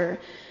sex or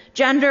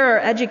gender or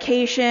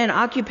education,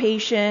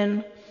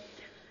 occupation.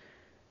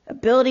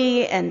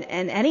 ability and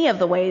any of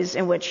the ways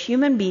in which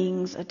human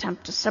beings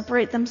attempt to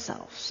separate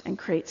themselves and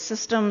create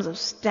systems of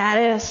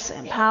status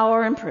and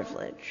power and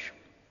privilege.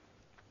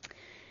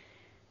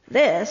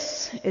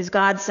 This is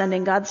God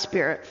sending God's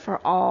Spirit for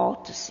all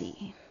to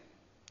see,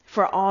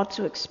 for all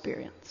to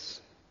experience.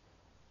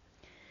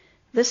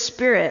 This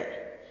Spirit,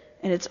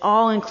 in its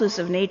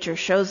all-inclusive nature,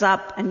 shows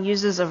up and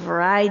uses a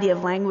variety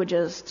of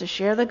languages to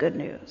share the good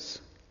news.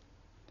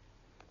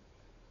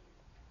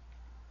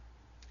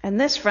 And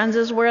this, friends,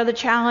 is where the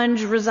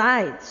challenge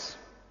resides.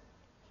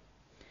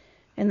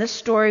 In this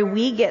story,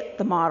 we get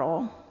the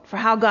model for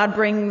how God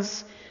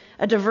brings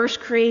a diverse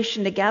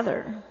creation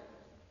together.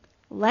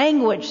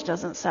 Language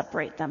doesn't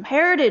separate them.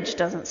 Heritage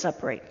doesn't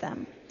separate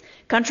them.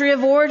 Country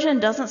of origin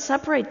doesn't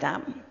separate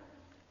them.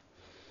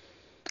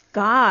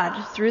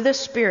 God, through the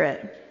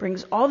Spirit,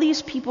 brings all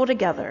these people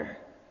together.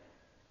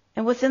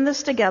 And within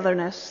this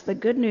togetherness, the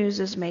good news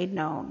is made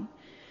known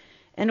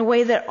in a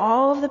way that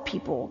all of the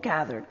people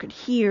gathered could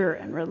hear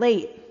and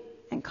relate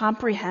and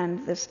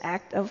comprehend this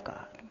act of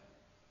God.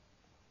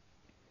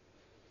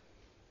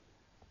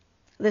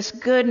 This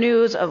good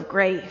news of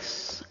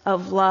grace,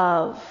 of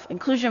love,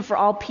 inclusion for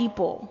all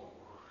people.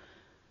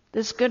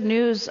 This good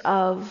news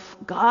of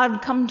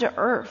God come to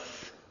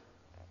earth.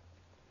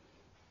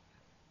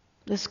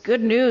 This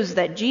good news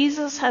that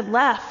Jesus had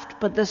left,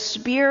 but the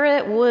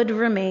Spirit would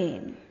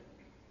remain.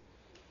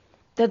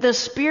 That the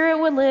Spirit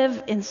would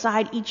live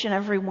inside each and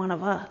every one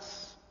of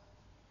us.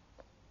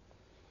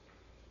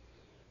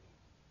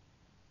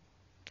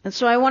 And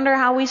so I wonder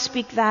how we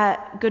speak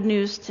that good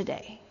news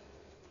today,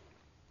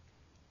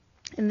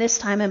 in this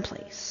time and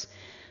place,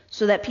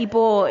 so that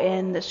people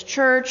in this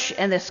church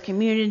and this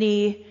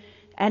community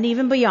and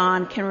even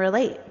beyond can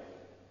relate.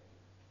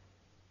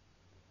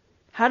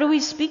 How do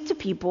we speak to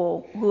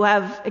people who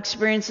have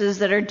experiences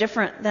that are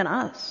different than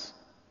us?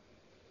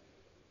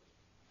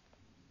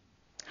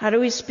 How do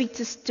we speak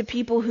to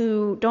people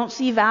who don't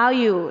see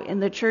value in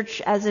the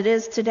church as it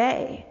is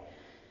today,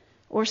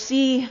 or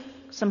see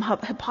some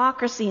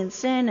hypocrisy and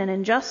sin and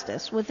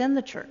injustice within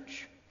the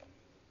church?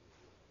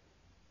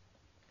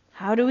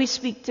 How do we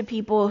speak to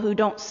people who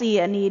don't see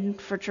a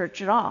need for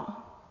church at all?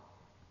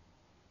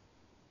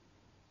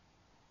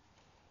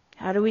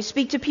 How do we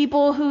speak to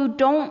people who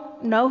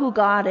don't know who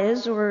God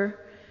is or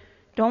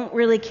don't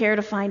really care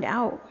to find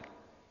out?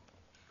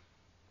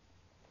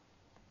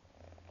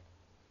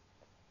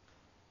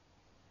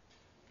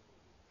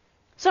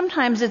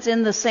 Sometimes it's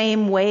in the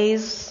same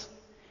ways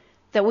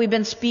that we've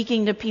been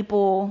speaking to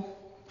people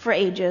for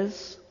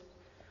ages,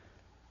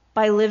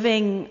 by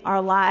living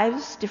our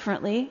lives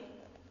differently,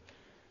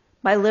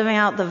 by living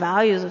out the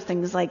values of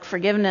things like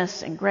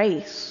forgiveness and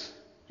grace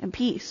and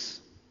peace.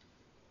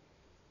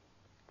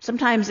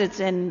 Sometimes it's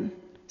in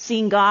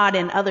seeing God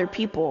in other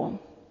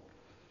people,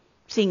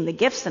 seeing the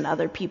gifts in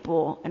other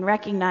people, and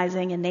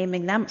recognizing and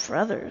naming them for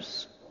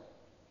others.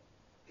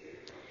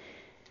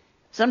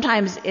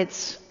 Sometimes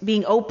it's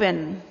being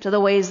open to the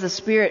ways the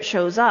Spirit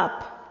shows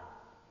up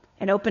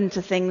and open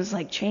to things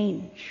like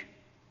change.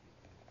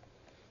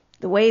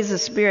 The ways the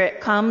Spirit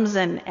comes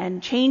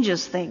and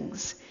changes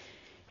things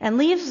and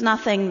leaves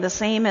nothing the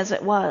same as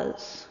it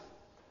was.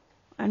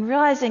 And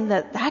realizing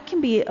that that can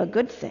be a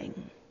good thing.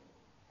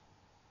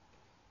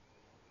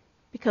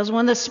 Because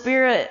when the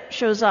Spirit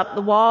shows up,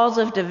 the walls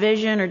of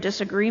division or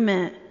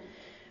disagreement,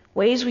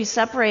 ways we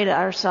separate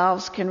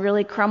ourselves can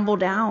really crumble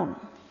down.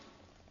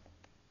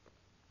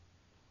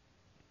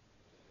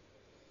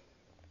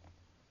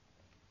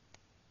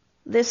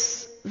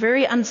 This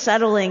very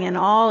unsettling and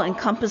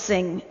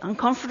all-encompassing,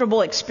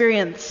 uncomfortable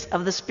experience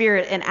of the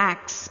Spirit in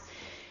Acts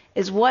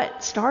is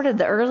what started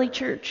the early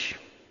church.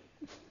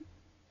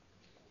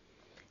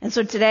 And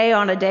so today,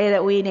 on a day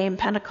that we name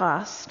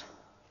Pentecost,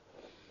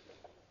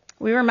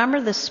 we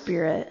remember the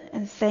Spirit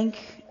and thank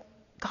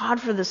God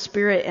for the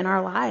Spirit in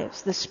our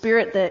lives, the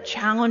Spirit that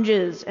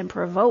challenges and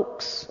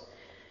provokes,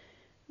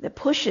 that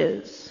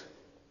pushes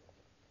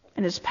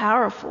and is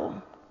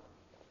powerful.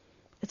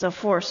 It's a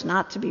force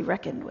not to be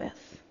reckoned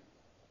with.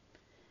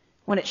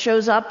 When it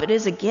shows up, it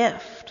is a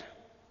gift.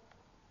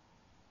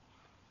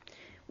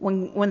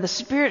 When the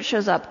Spirit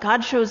shows up,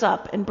 God shows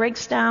up and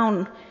breaks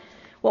down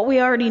what we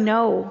already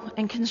know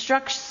and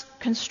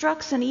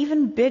constructs an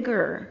even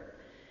bigger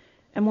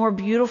and more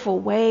beautiful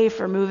way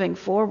for moving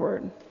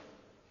forward.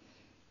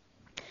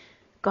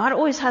 God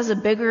always has a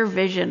bigger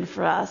vision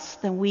for us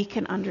than we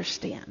can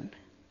understand.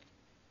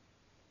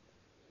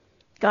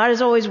 God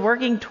is always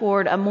working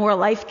toward a more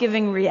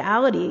life-giving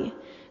reality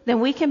than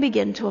we can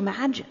begin to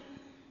imagine.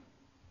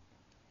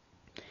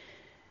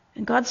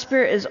 And God's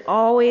Spirit is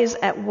always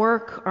at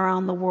work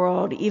around the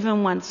world,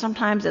 even when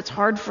sometimes it's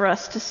hard for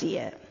us to see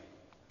it.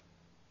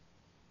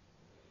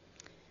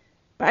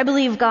 But I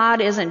believe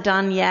God isn't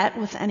done yet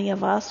with any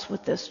of us,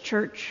 with this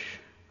church,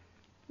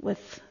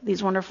 with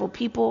these wonderful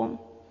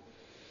people,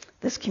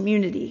 this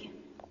community.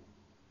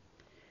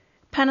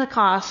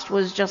 Pentecost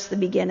was just the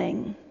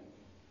beginning.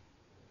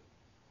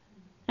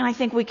 And I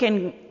think we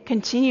can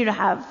continue to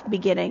have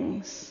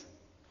beginnings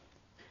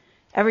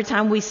every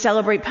time we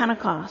celebrate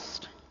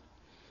Pentecost.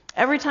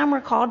 Every time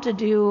we're called to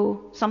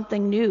do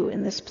something new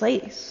in this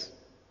place.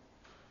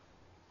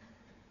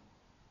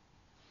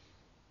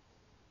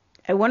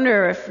 I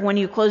wonder if when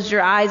you closed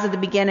your eyes at the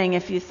beginning,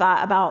 if you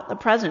thought about the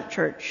present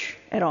church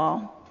at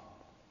all.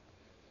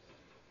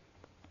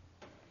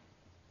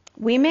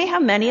 We may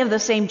have many of the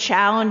same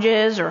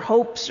challenges or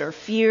hopes or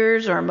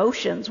fears or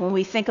emotions when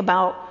we think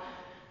about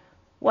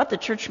what the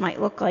church might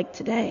look like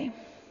today.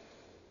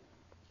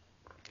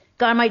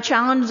 God might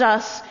challenge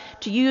us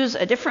to use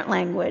a different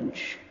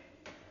language.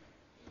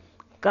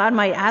 God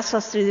might ask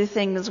us to do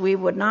things we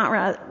would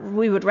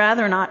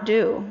rather not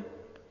do.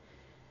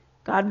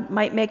 God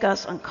might make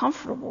us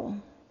uncomfortable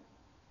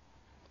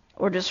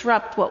or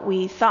disrupt what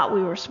we thought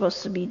we were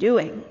supposed to be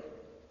doing.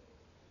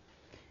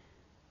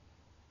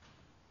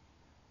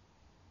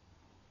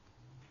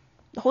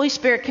 The Holy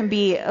Spirit can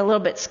be a little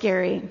bit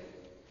scary,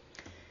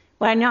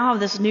 but I now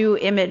have this new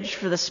image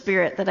for the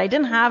Spirit that I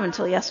didn't have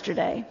until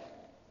yesterday.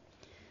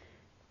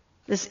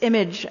 This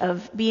image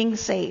of being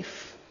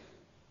safe,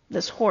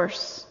 this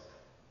horse,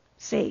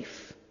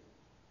 safe.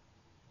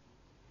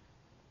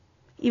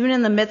 Even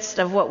in the midst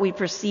of what we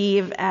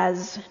perceive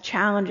as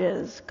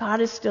challenges,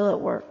 God is still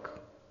at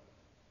work.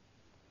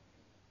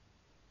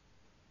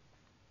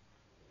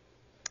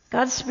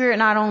 God's Spirit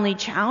not only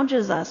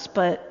challenges us,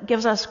 but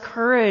gives us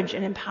courage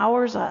and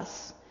empowers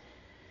us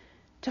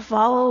to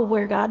follow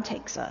where God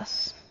takes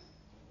us.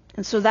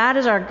 And so that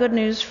is our good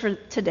news for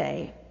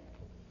today.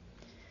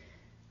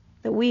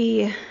 That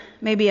we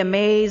may be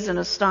amazed and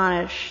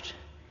astonished,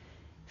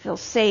 feel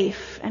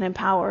safe and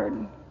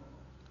empowered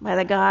by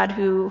the God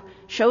who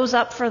shows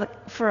up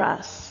for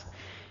us,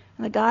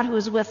 and the God who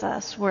is with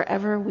us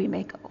wherever we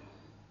may go.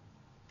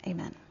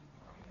 Amen.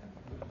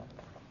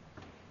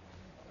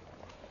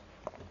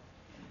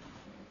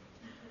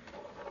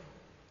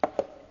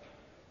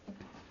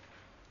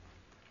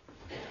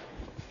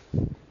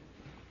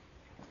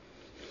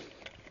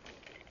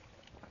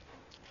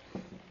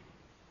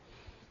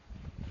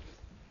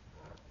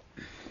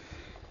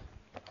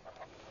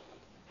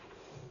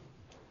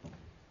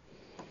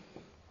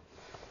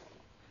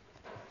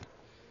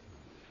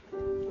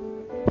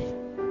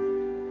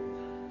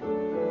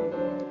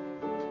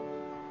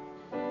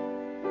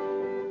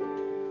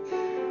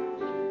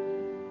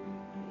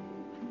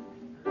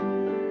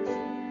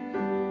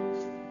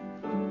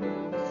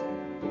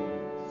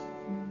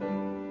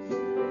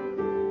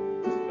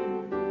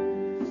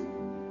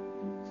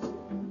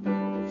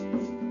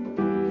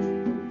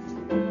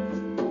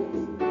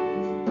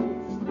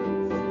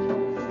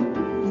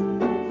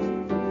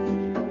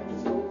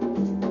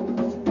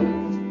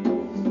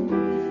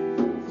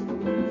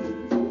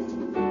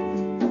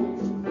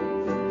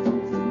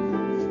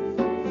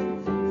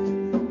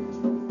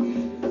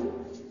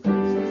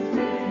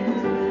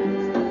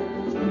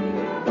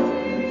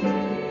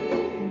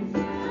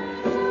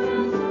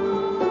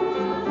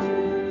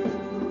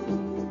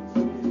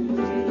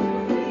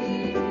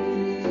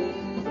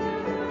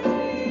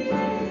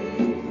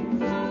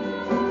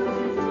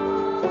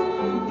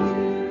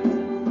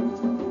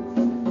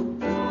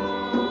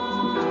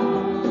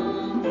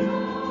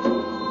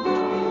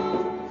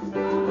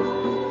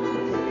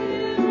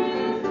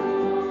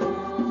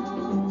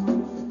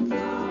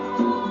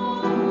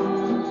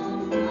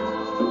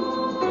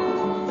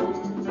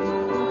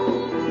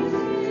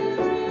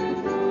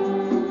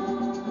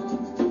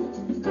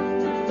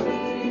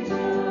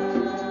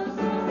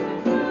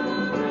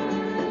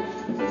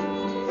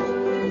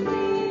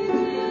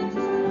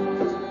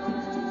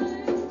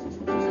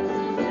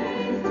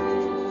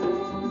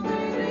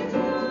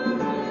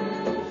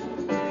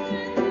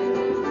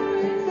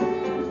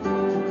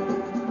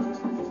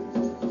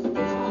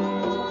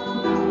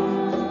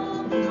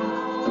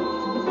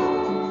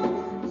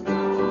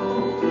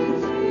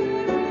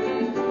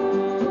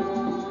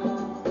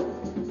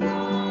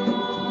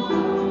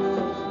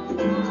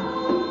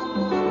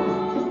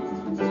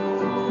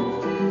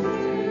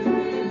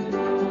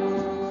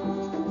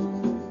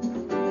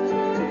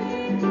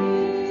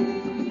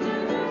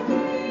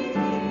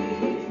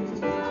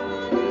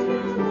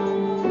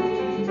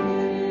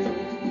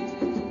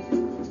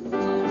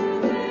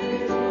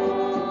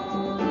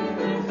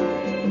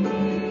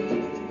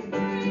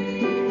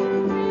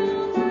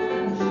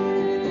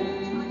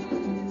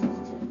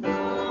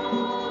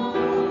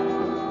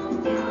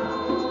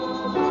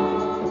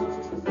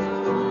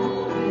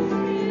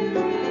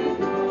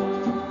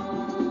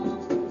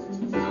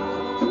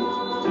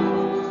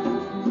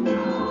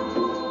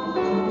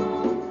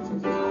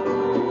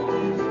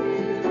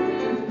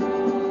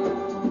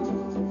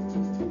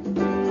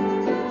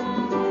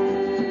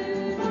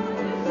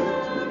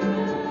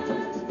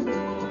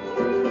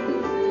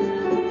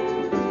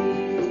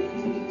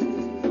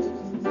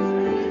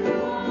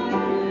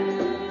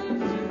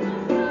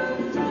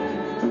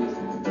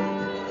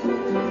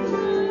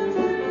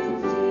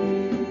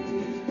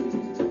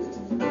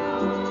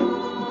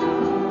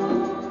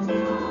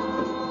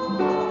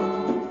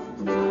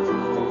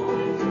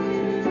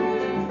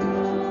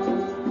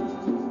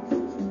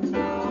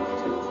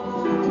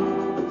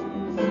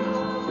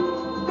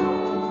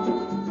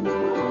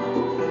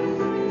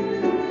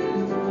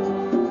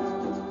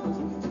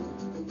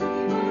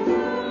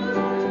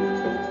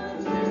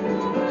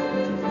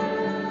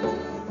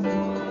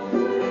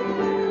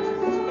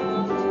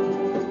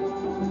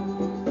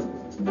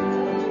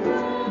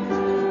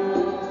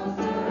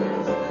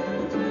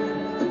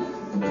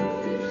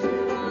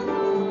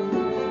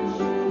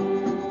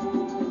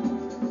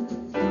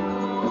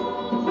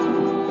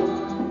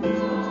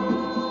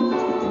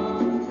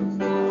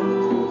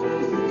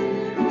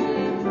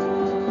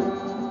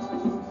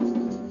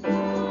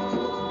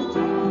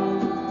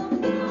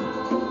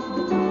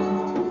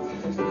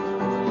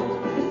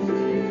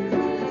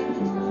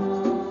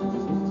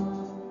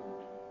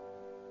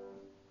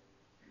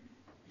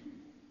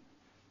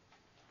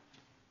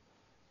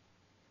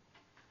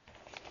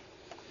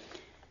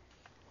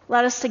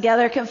 Let us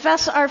together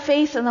confess our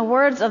faith in the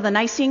words of the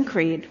Nicene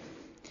Creed.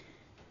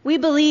 We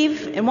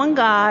believe in one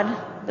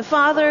God, the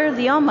Father,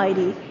 the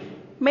Almighty,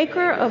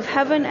 maker of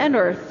heaven and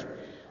earth,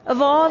 of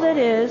all that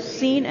is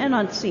seen and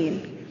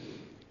unseen.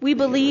 We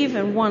believe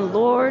in one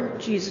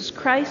Lord, Jesus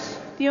Christ,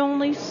 the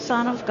only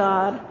Son of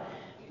God,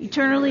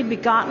 eternally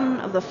begotten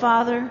of the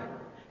Father,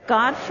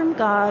 God from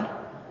God,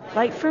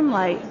 light from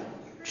light,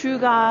 true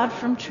God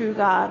from true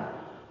God,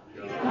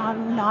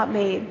 not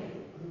made,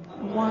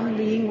 one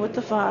being with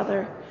the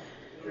Father,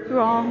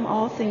 through whom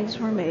all things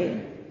were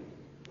made.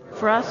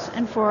 For us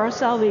and for our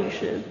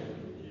salvation,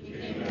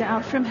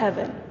 down from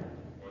heaven,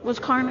 was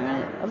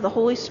incarnate of the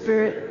Holy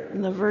Spirit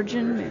and the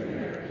Virgin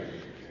Mary,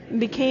 and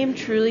became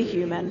truly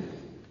human.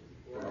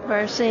 For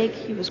our sake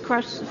he was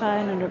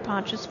crucified under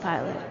Pontius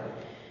Pilate.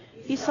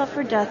 He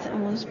suffered death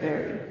and was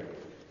buried.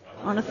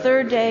 On the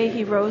third day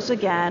he rose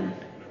again,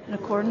 in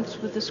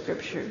accordance with the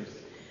Scriptures,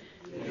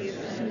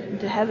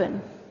 into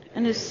heaven,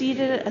 and is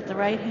seated at the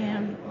right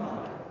hand of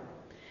God.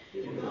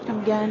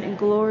 Come again in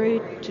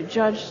glory to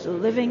judge the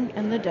living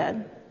and the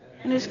dead,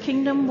 and his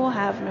kingdom will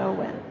have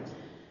no end.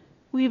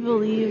 We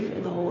believe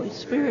in the Holy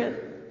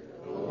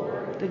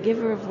Spirit, the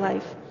giver of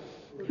life,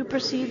 who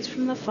proceeds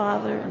from the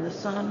Father and the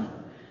Son,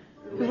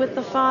 who with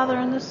the Father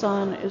and the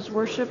Son is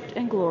worshipped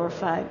and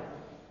glorified,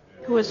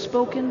 who has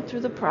spoken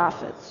through the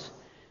prophets.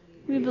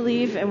 We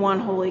believe in one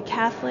holy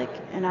Catholic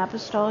and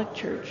Apostolic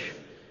Church.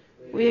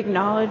 We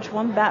acknowledge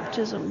one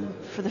baptism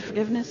for the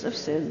forgiveness of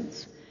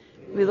sins.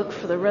 We look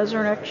for the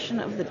resurrection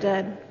of the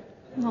dead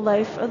and the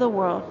life of the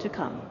world to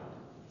come.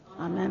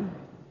 Amen.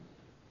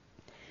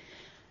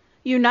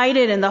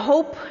 United in the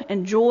hope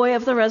and joy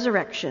of the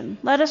resurrection,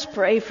 let us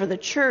pray for the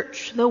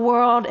church, the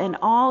world, and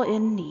all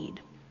in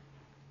need.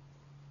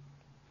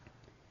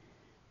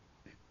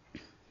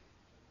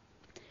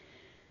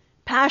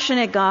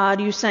 Passionate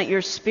God, you sent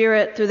your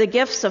Spirit through the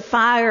gifts of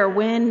fire,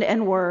 wind,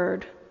 and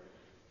word.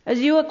 As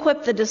you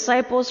equip the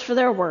disciples for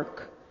their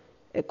work,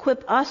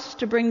 equip us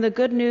to bring the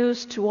good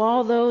news to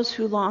all those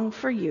who long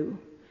for you.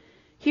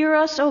 Hear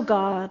us, O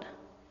God.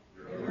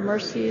 Your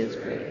mercy is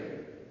great.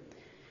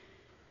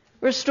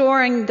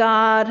 Restoring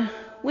God,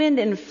 wind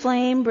and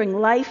flame bring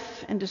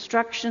life and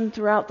destruction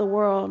throughout the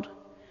world.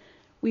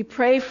 We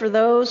pray for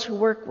those who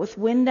work with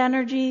wind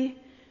energy,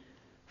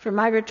 for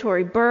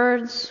migratory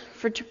birds,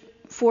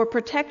 for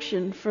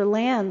protection for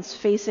lands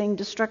facing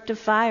destructive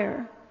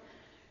fire,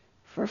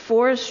 for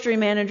forestry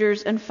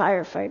managers and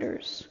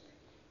firefighters.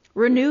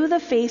 Renew the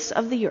face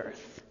of the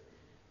earth.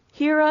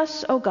 Hear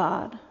us, O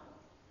God.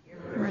 Your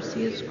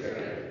mercy is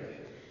great.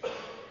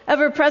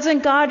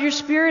 Ever-present God, your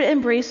Spirit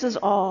embraces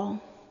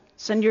all.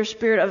 Send your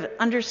Spirit of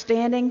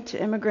understanding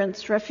to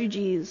immigrants,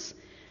 refugees,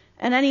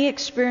 and any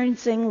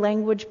experiencing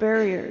language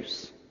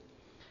barriers.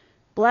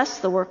 Bless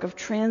the work of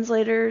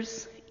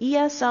translators,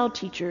 ESL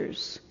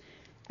teachers,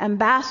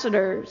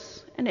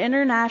 ambassadors, and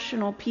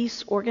international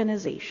peace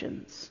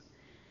organizations.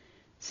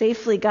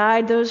 Safely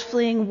guide those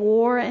fleeing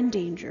war and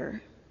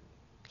danger.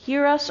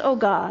 Hear us, O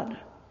God.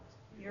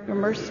 Your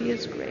mercy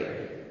is great.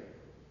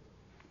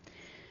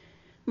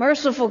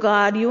 Merciful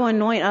God, you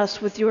anoint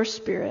us with your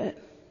Spirit.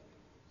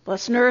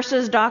 Bless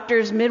nurses,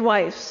 doctors,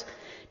 midwives,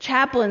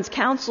 chaplains,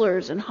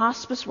 counselors, and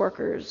hospice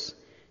workers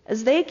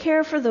as they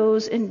care for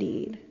those in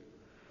need.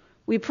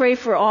 We pray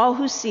for all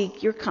who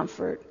seek your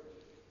comfort,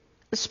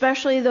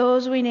 especially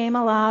those we name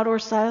aloud or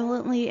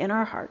silently in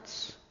our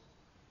hearts.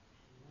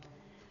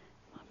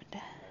 Mom and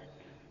Dad,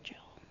 Jill,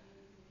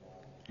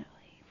 Ellie.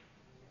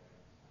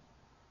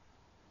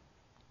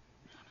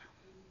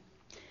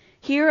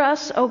 Hear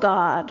us, O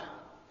God.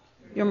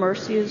 Your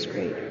mercy is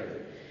great.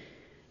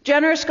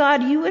 Generous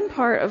God, you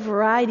impart a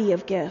variety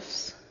of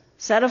gifts.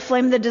 Set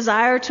aflame the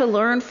desire to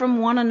learn from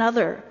one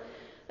another,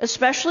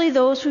 especially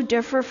those who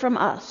differ from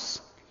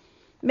us.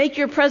 Make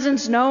your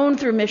presence known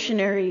through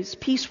missionaries,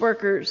 peace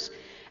workers,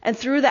 and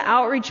through the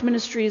outreach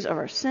ministries of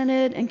our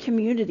synod and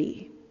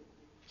community.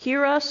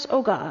 Hear us,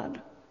 O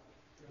God.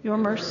 Your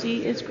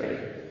mercy is great.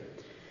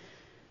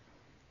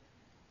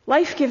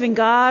 Life-giving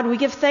God, we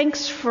give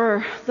thanks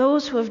for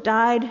those who have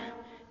died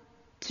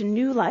to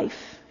new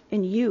life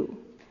in you.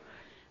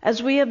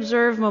 As we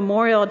observe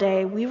Memorial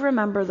Day, we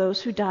remember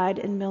those who died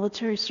in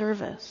military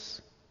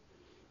service.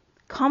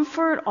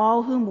 Comfort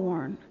all who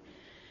mourn,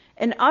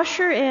 and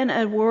usher in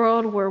a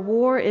world where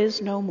war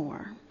is no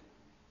more.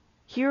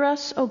 Hear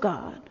us, O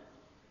God.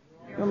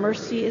 Your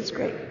mercy is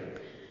great.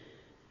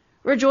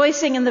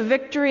 Rejoicing in the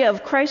victory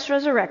of Christ's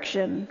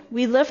resurrection,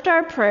 we lift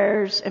our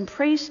prayers and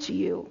praise to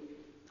you,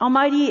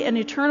 Almighty and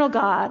eternal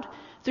God,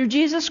 through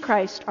Jesus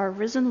Christ, our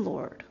risen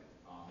Lord.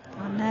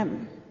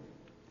 Amen.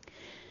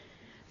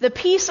 The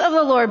peace of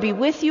the Lord be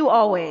with you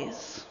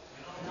always.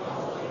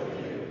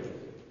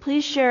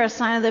 Please share a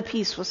sign of the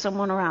peace with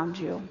someone around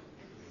you.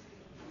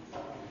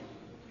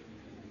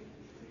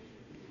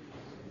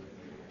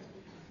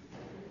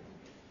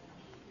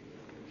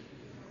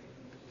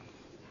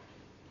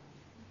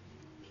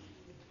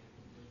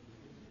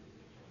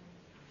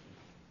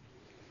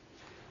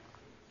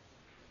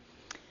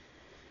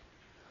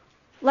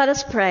 Let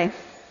us pray.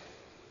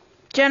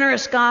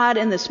 Generous God,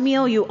 in this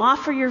meal you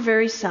offer your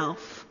very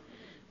self.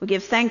 We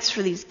give thanks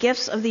for these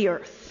gifts of the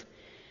earth.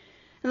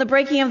 In the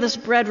breaking of this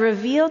bread,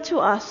 reveal to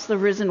us the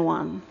risen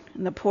one.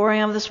 In the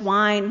pouring of this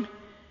wine,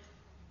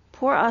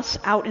 pour us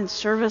out in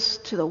service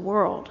to the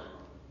world.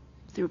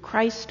 Through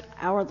Christ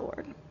our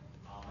Lord.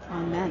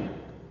 Amen.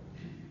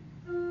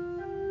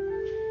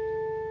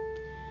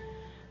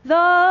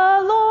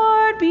 The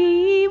Lord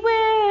be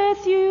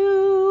with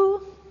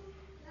you.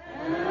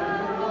 And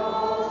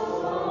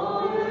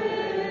also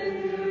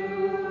with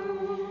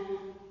you.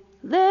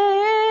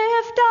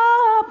 Lift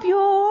up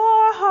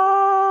your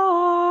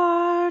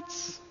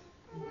hearts.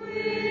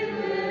 We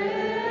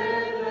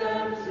lift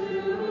them to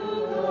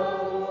the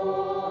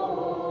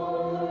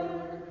Lord.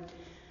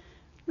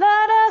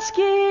 Let us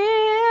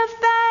give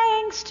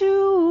thanks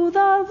to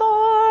the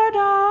Lord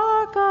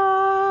our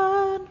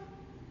God.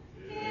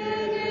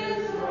 It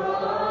is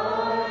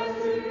right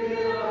to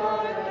give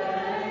our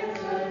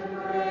thanks and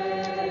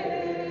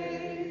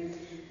praise.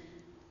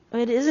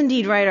 It is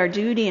indeed right, our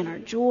duty and our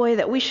joy,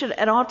 that we should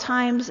at all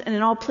times and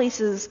in all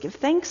places give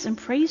thanks and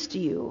praise to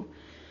you,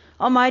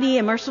 Almighty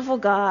and merciful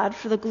God,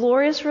 for the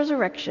glorious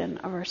resurrection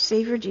of our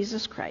Savior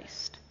Jesus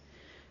Christ,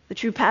 the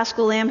true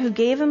Paschal Lamb who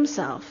gave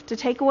himself to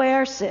take away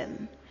our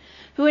sin,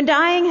 who in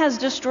dying has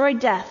destroyed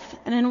death,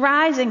 and in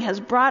rising has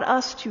brought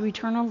us to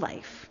eternal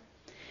life.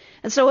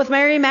 And so with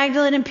Mary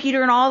Magdalene and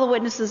Peter and all the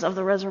witnesses of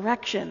the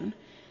resurrection,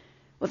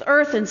 with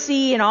earth and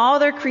sea and all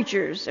their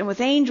creatures, and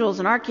with angels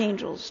and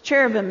archangels,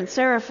 cherubim and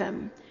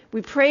seraphim,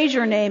 we praise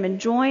your name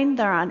and join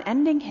their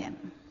unending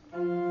hymn.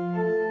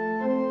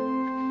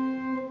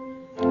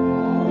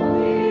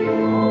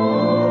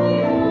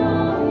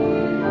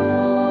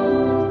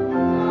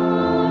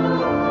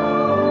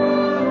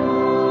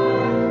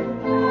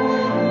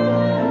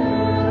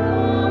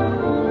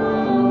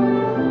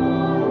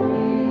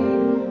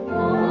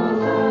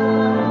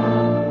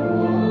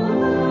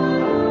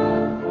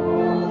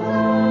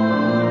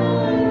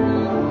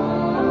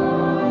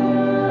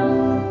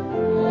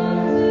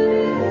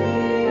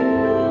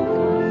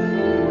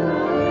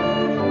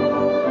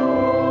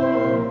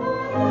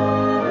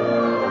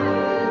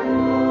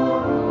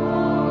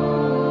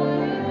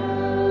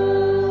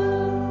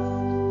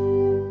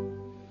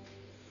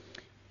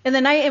 In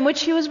the night in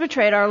which he was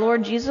betrayed, our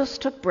Lord Jesus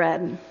took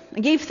bread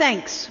and gave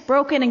thanks,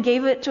 broke it and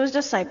gave it to his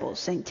disciples,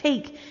 saying,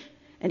 "Take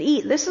and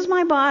eat. This is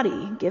my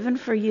body given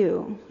for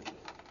you.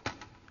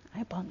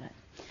 I upon it.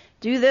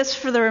 Do this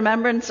for the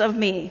remembrance of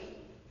me."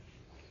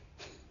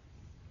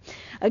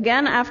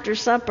 Again, after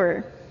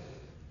supper,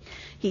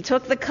 he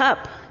took the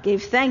cup,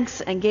 gave thanks,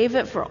 and gave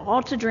it for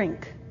all to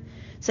drink,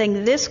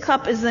 saying, "This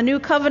cup is the new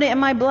covenant in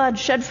my blood,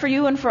 shed for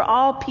you and for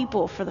all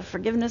people for the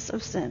forgiveness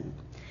of sin.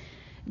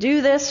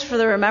 Do this for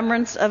the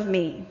remembrance of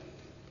me."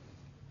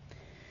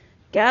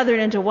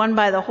 Gathered into one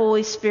by the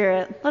Holy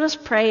Spirit, let us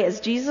pray as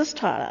Jesus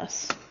taught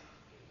us.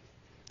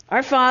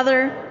 Our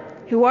Father,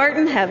 who art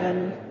in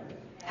heaven,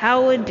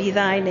 hallowed be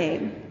thy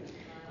name.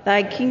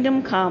 Thy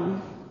kingdom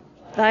come,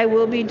 thy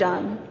will be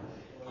done,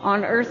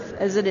 on earth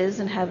as it is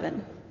in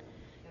heaven.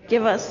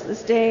 Give us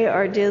this day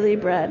our daily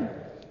bread,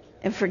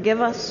 and forgive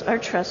us our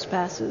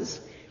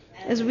trespasses,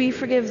 as we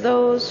forgive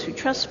those who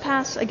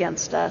trespass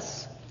against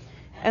us.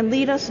 And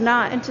lead us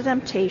not into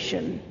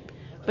temptation,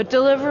 but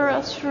deliver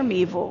us from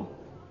evil.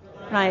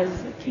 For thine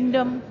is the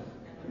kingdom,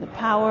 the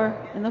power,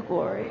 and the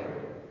glory,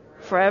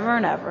 forever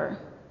and ever.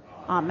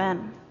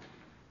 Amen.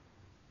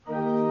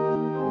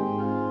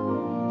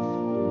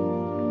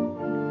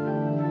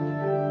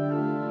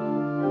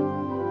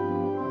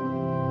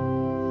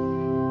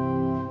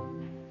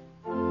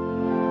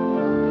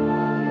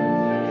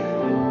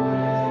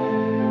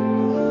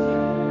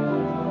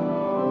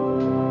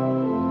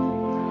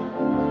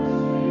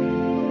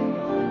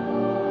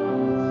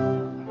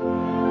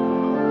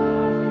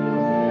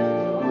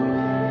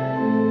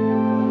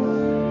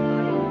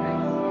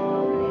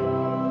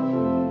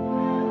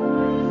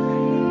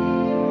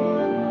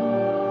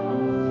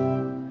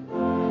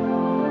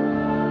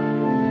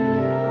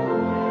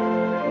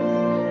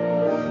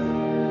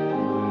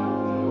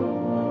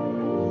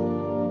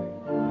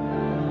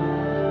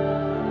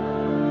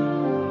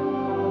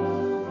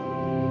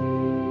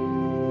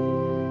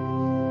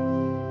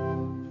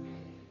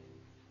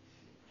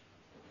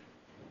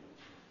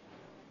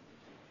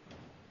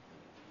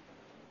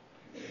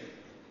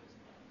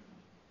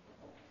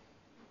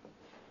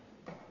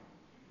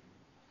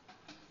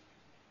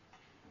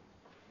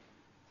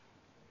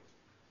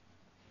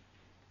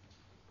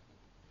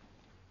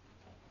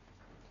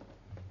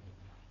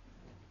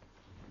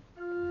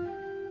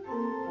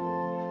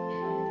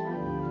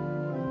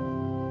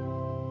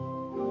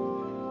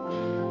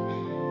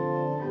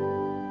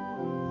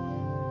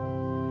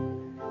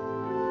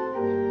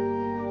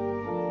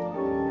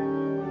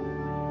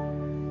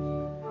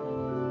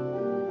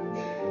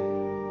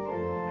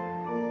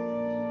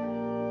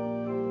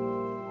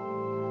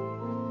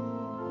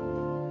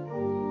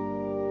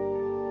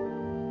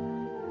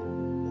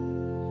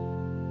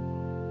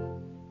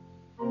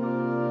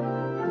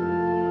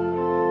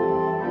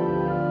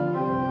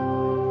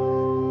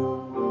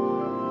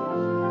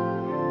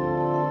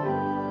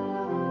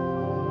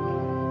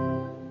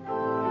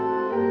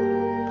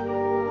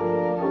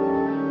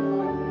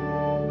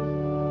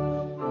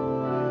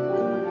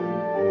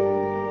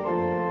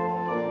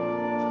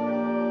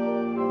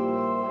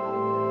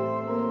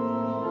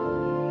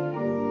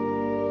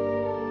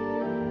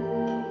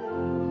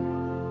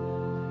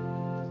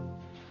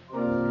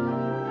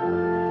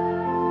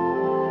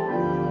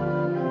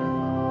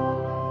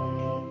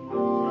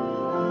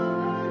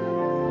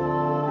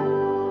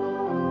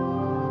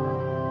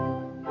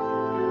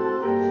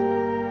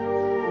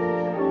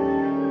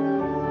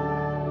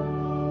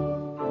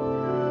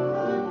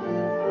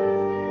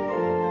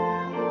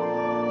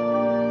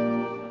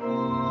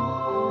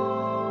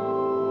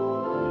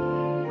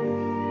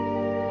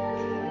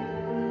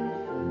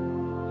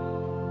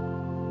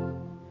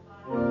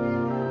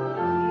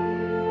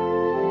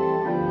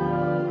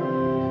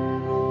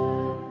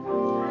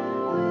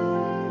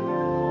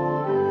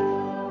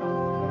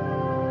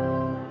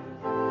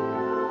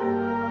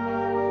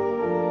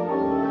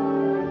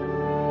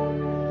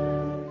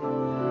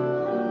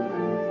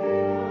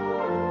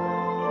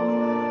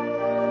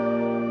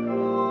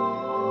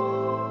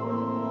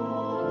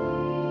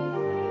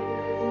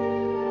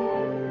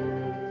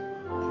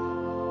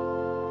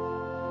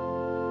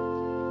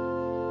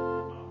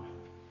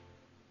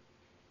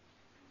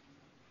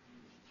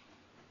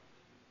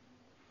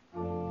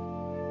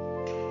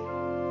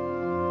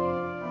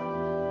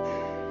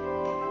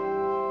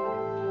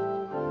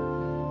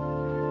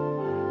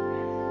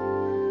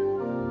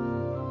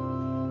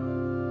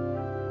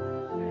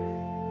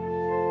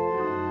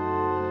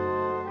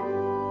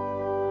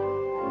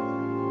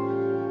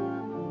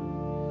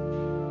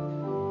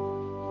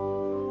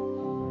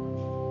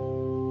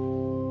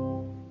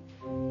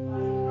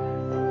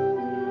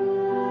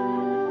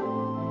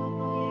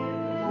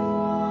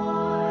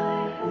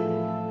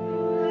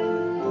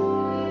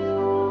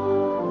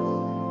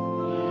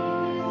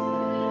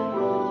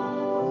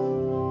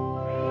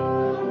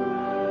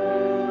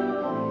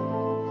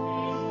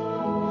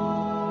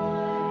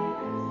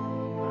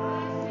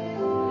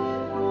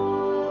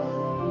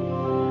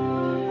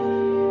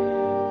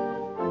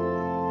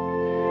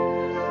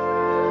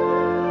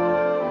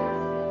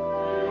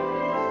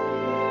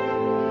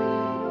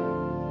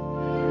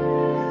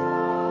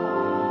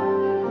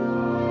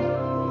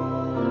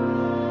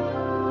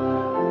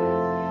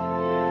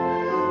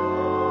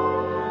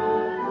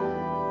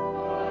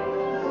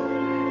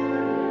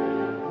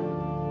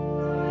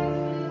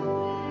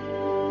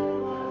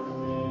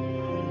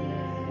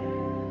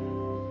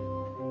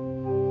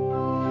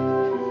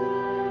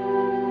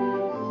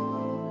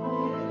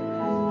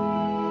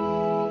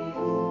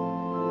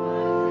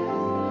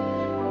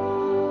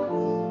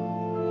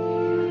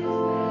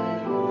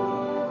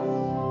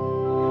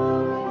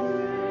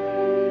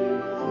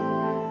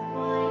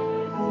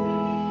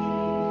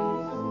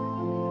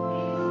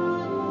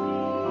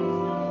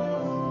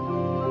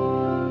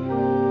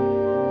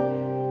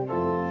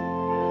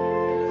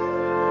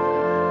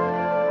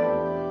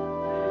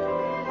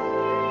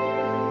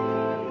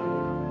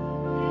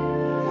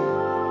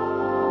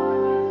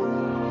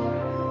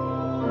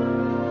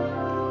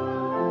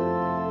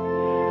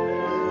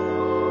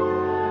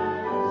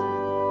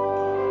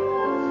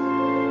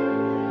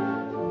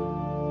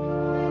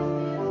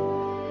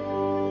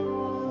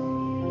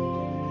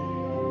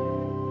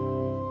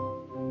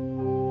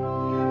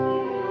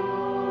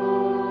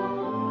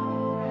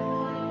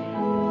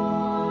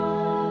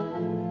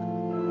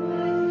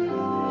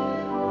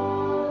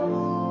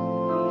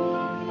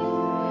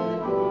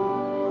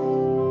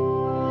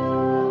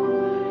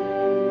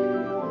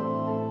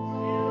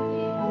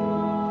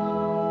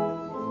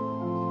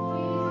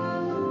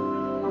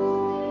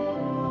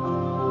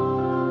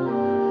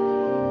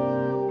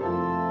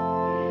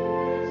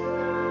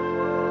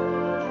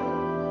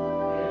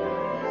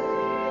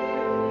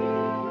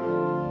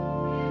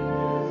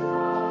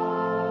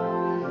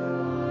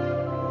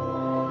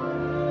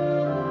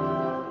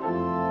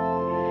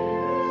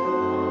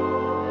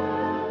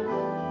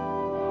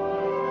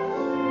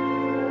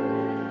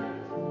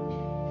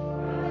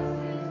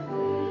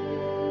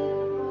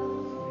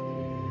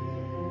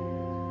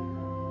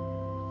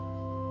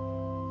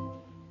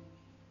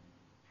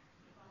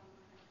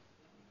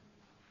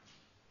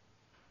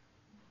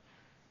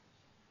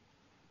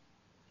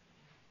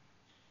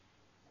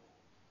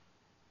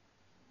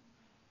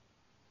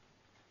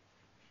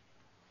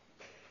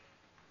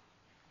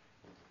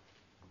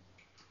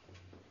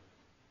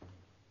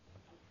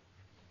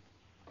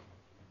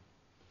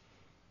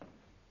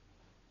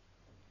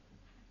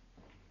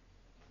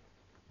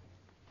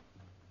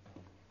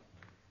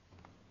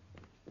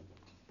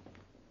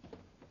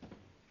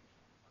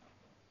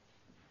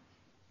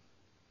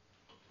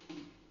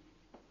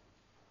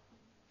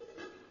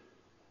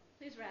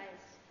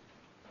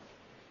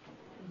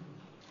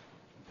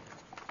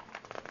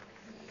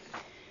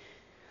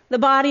 The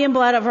body and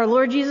blood of our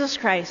Lord Jesus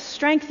Christ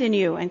strengthen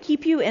you and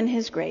keep you in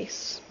his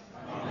grace.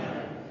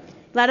 Amen.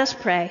 Let us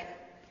pray.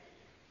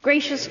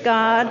 Gracious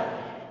God,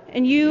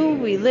 in you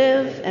we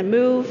live and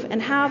move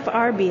and have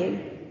our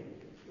being.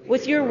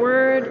 With your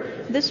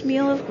word, this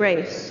meal of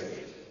grace,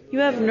 you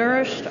have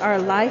nourished our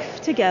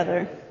life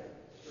together.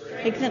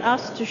 Strengthen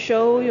us to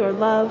show your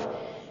love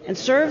and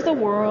serve the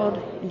world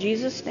in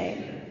Jesus'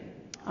 name.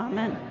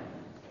 Amen.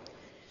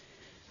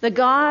 The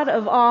God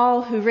of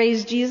all who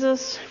raised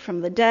Jesus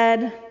from the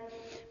dead,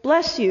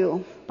 bless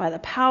you by the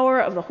power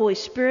of the Holy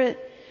Spirit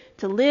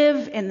to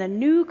live in the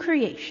new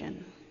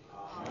creation.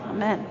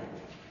 Amen.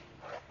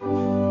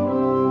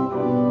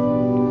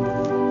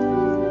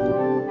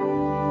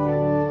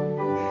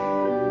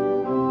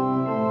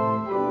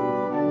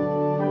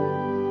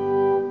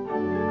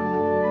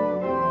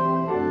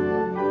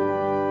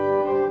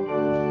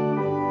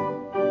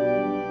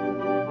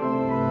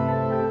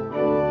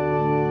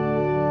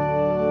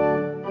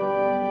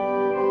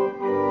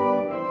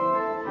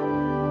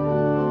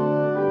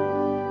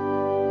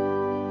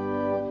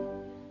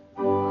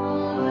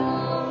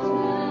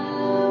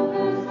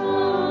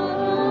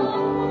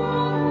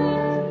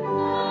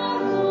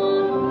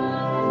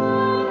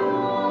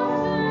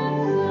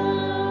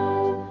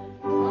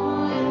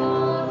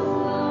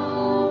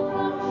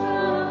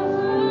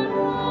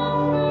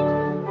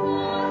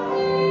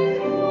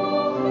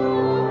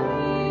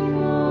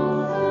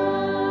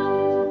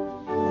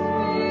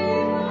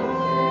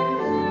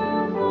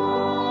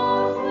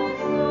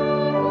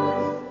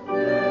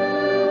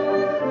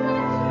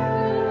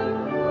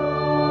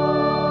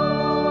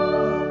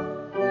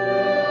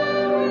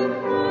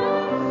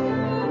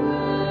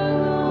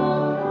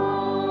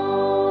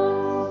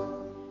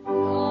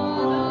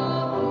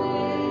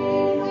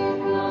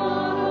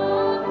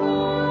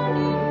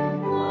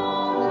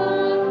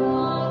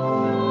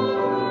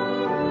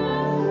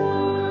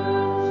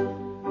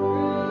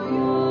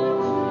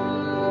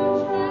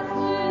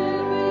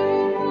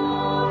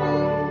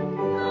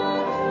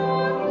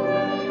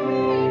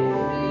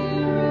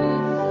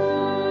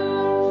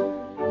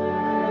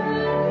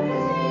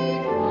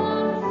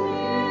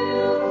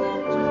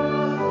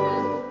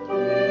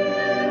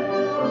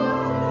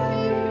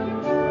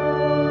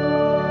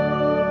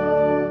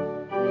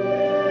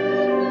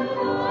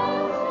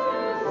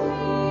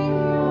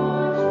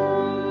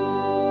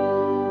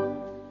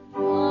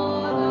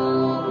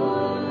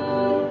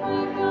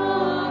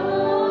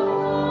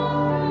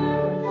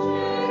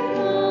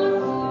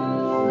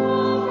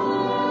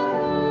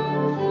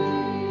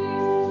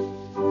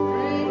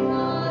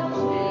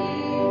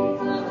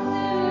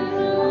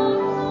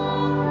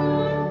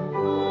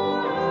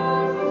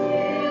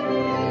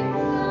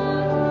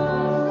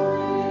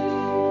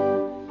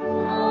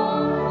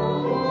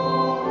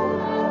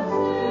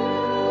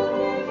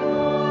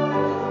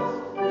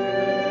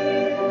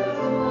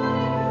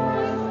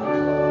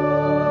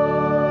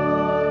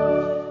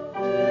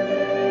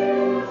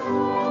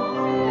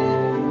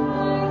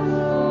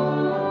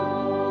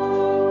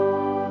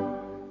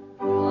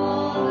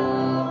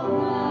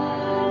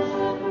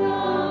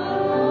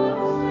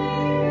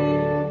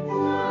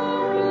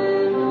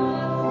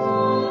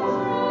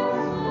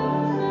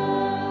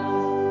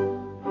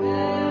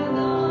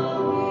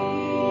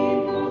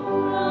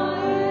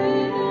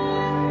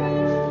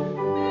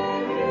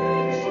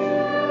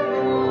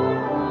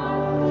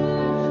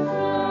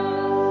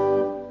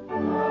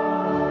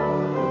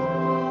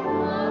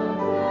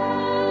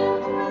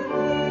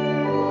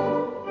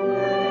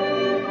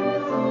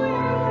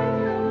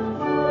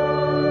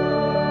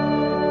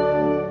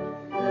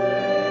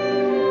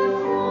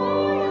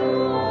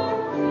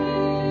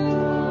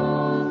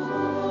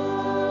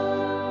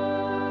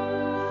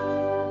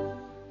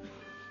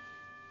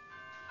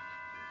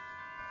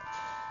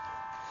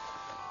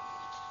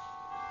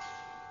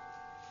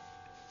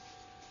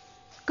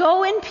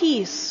 Go in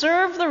peace,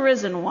 serve the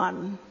risen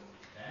one.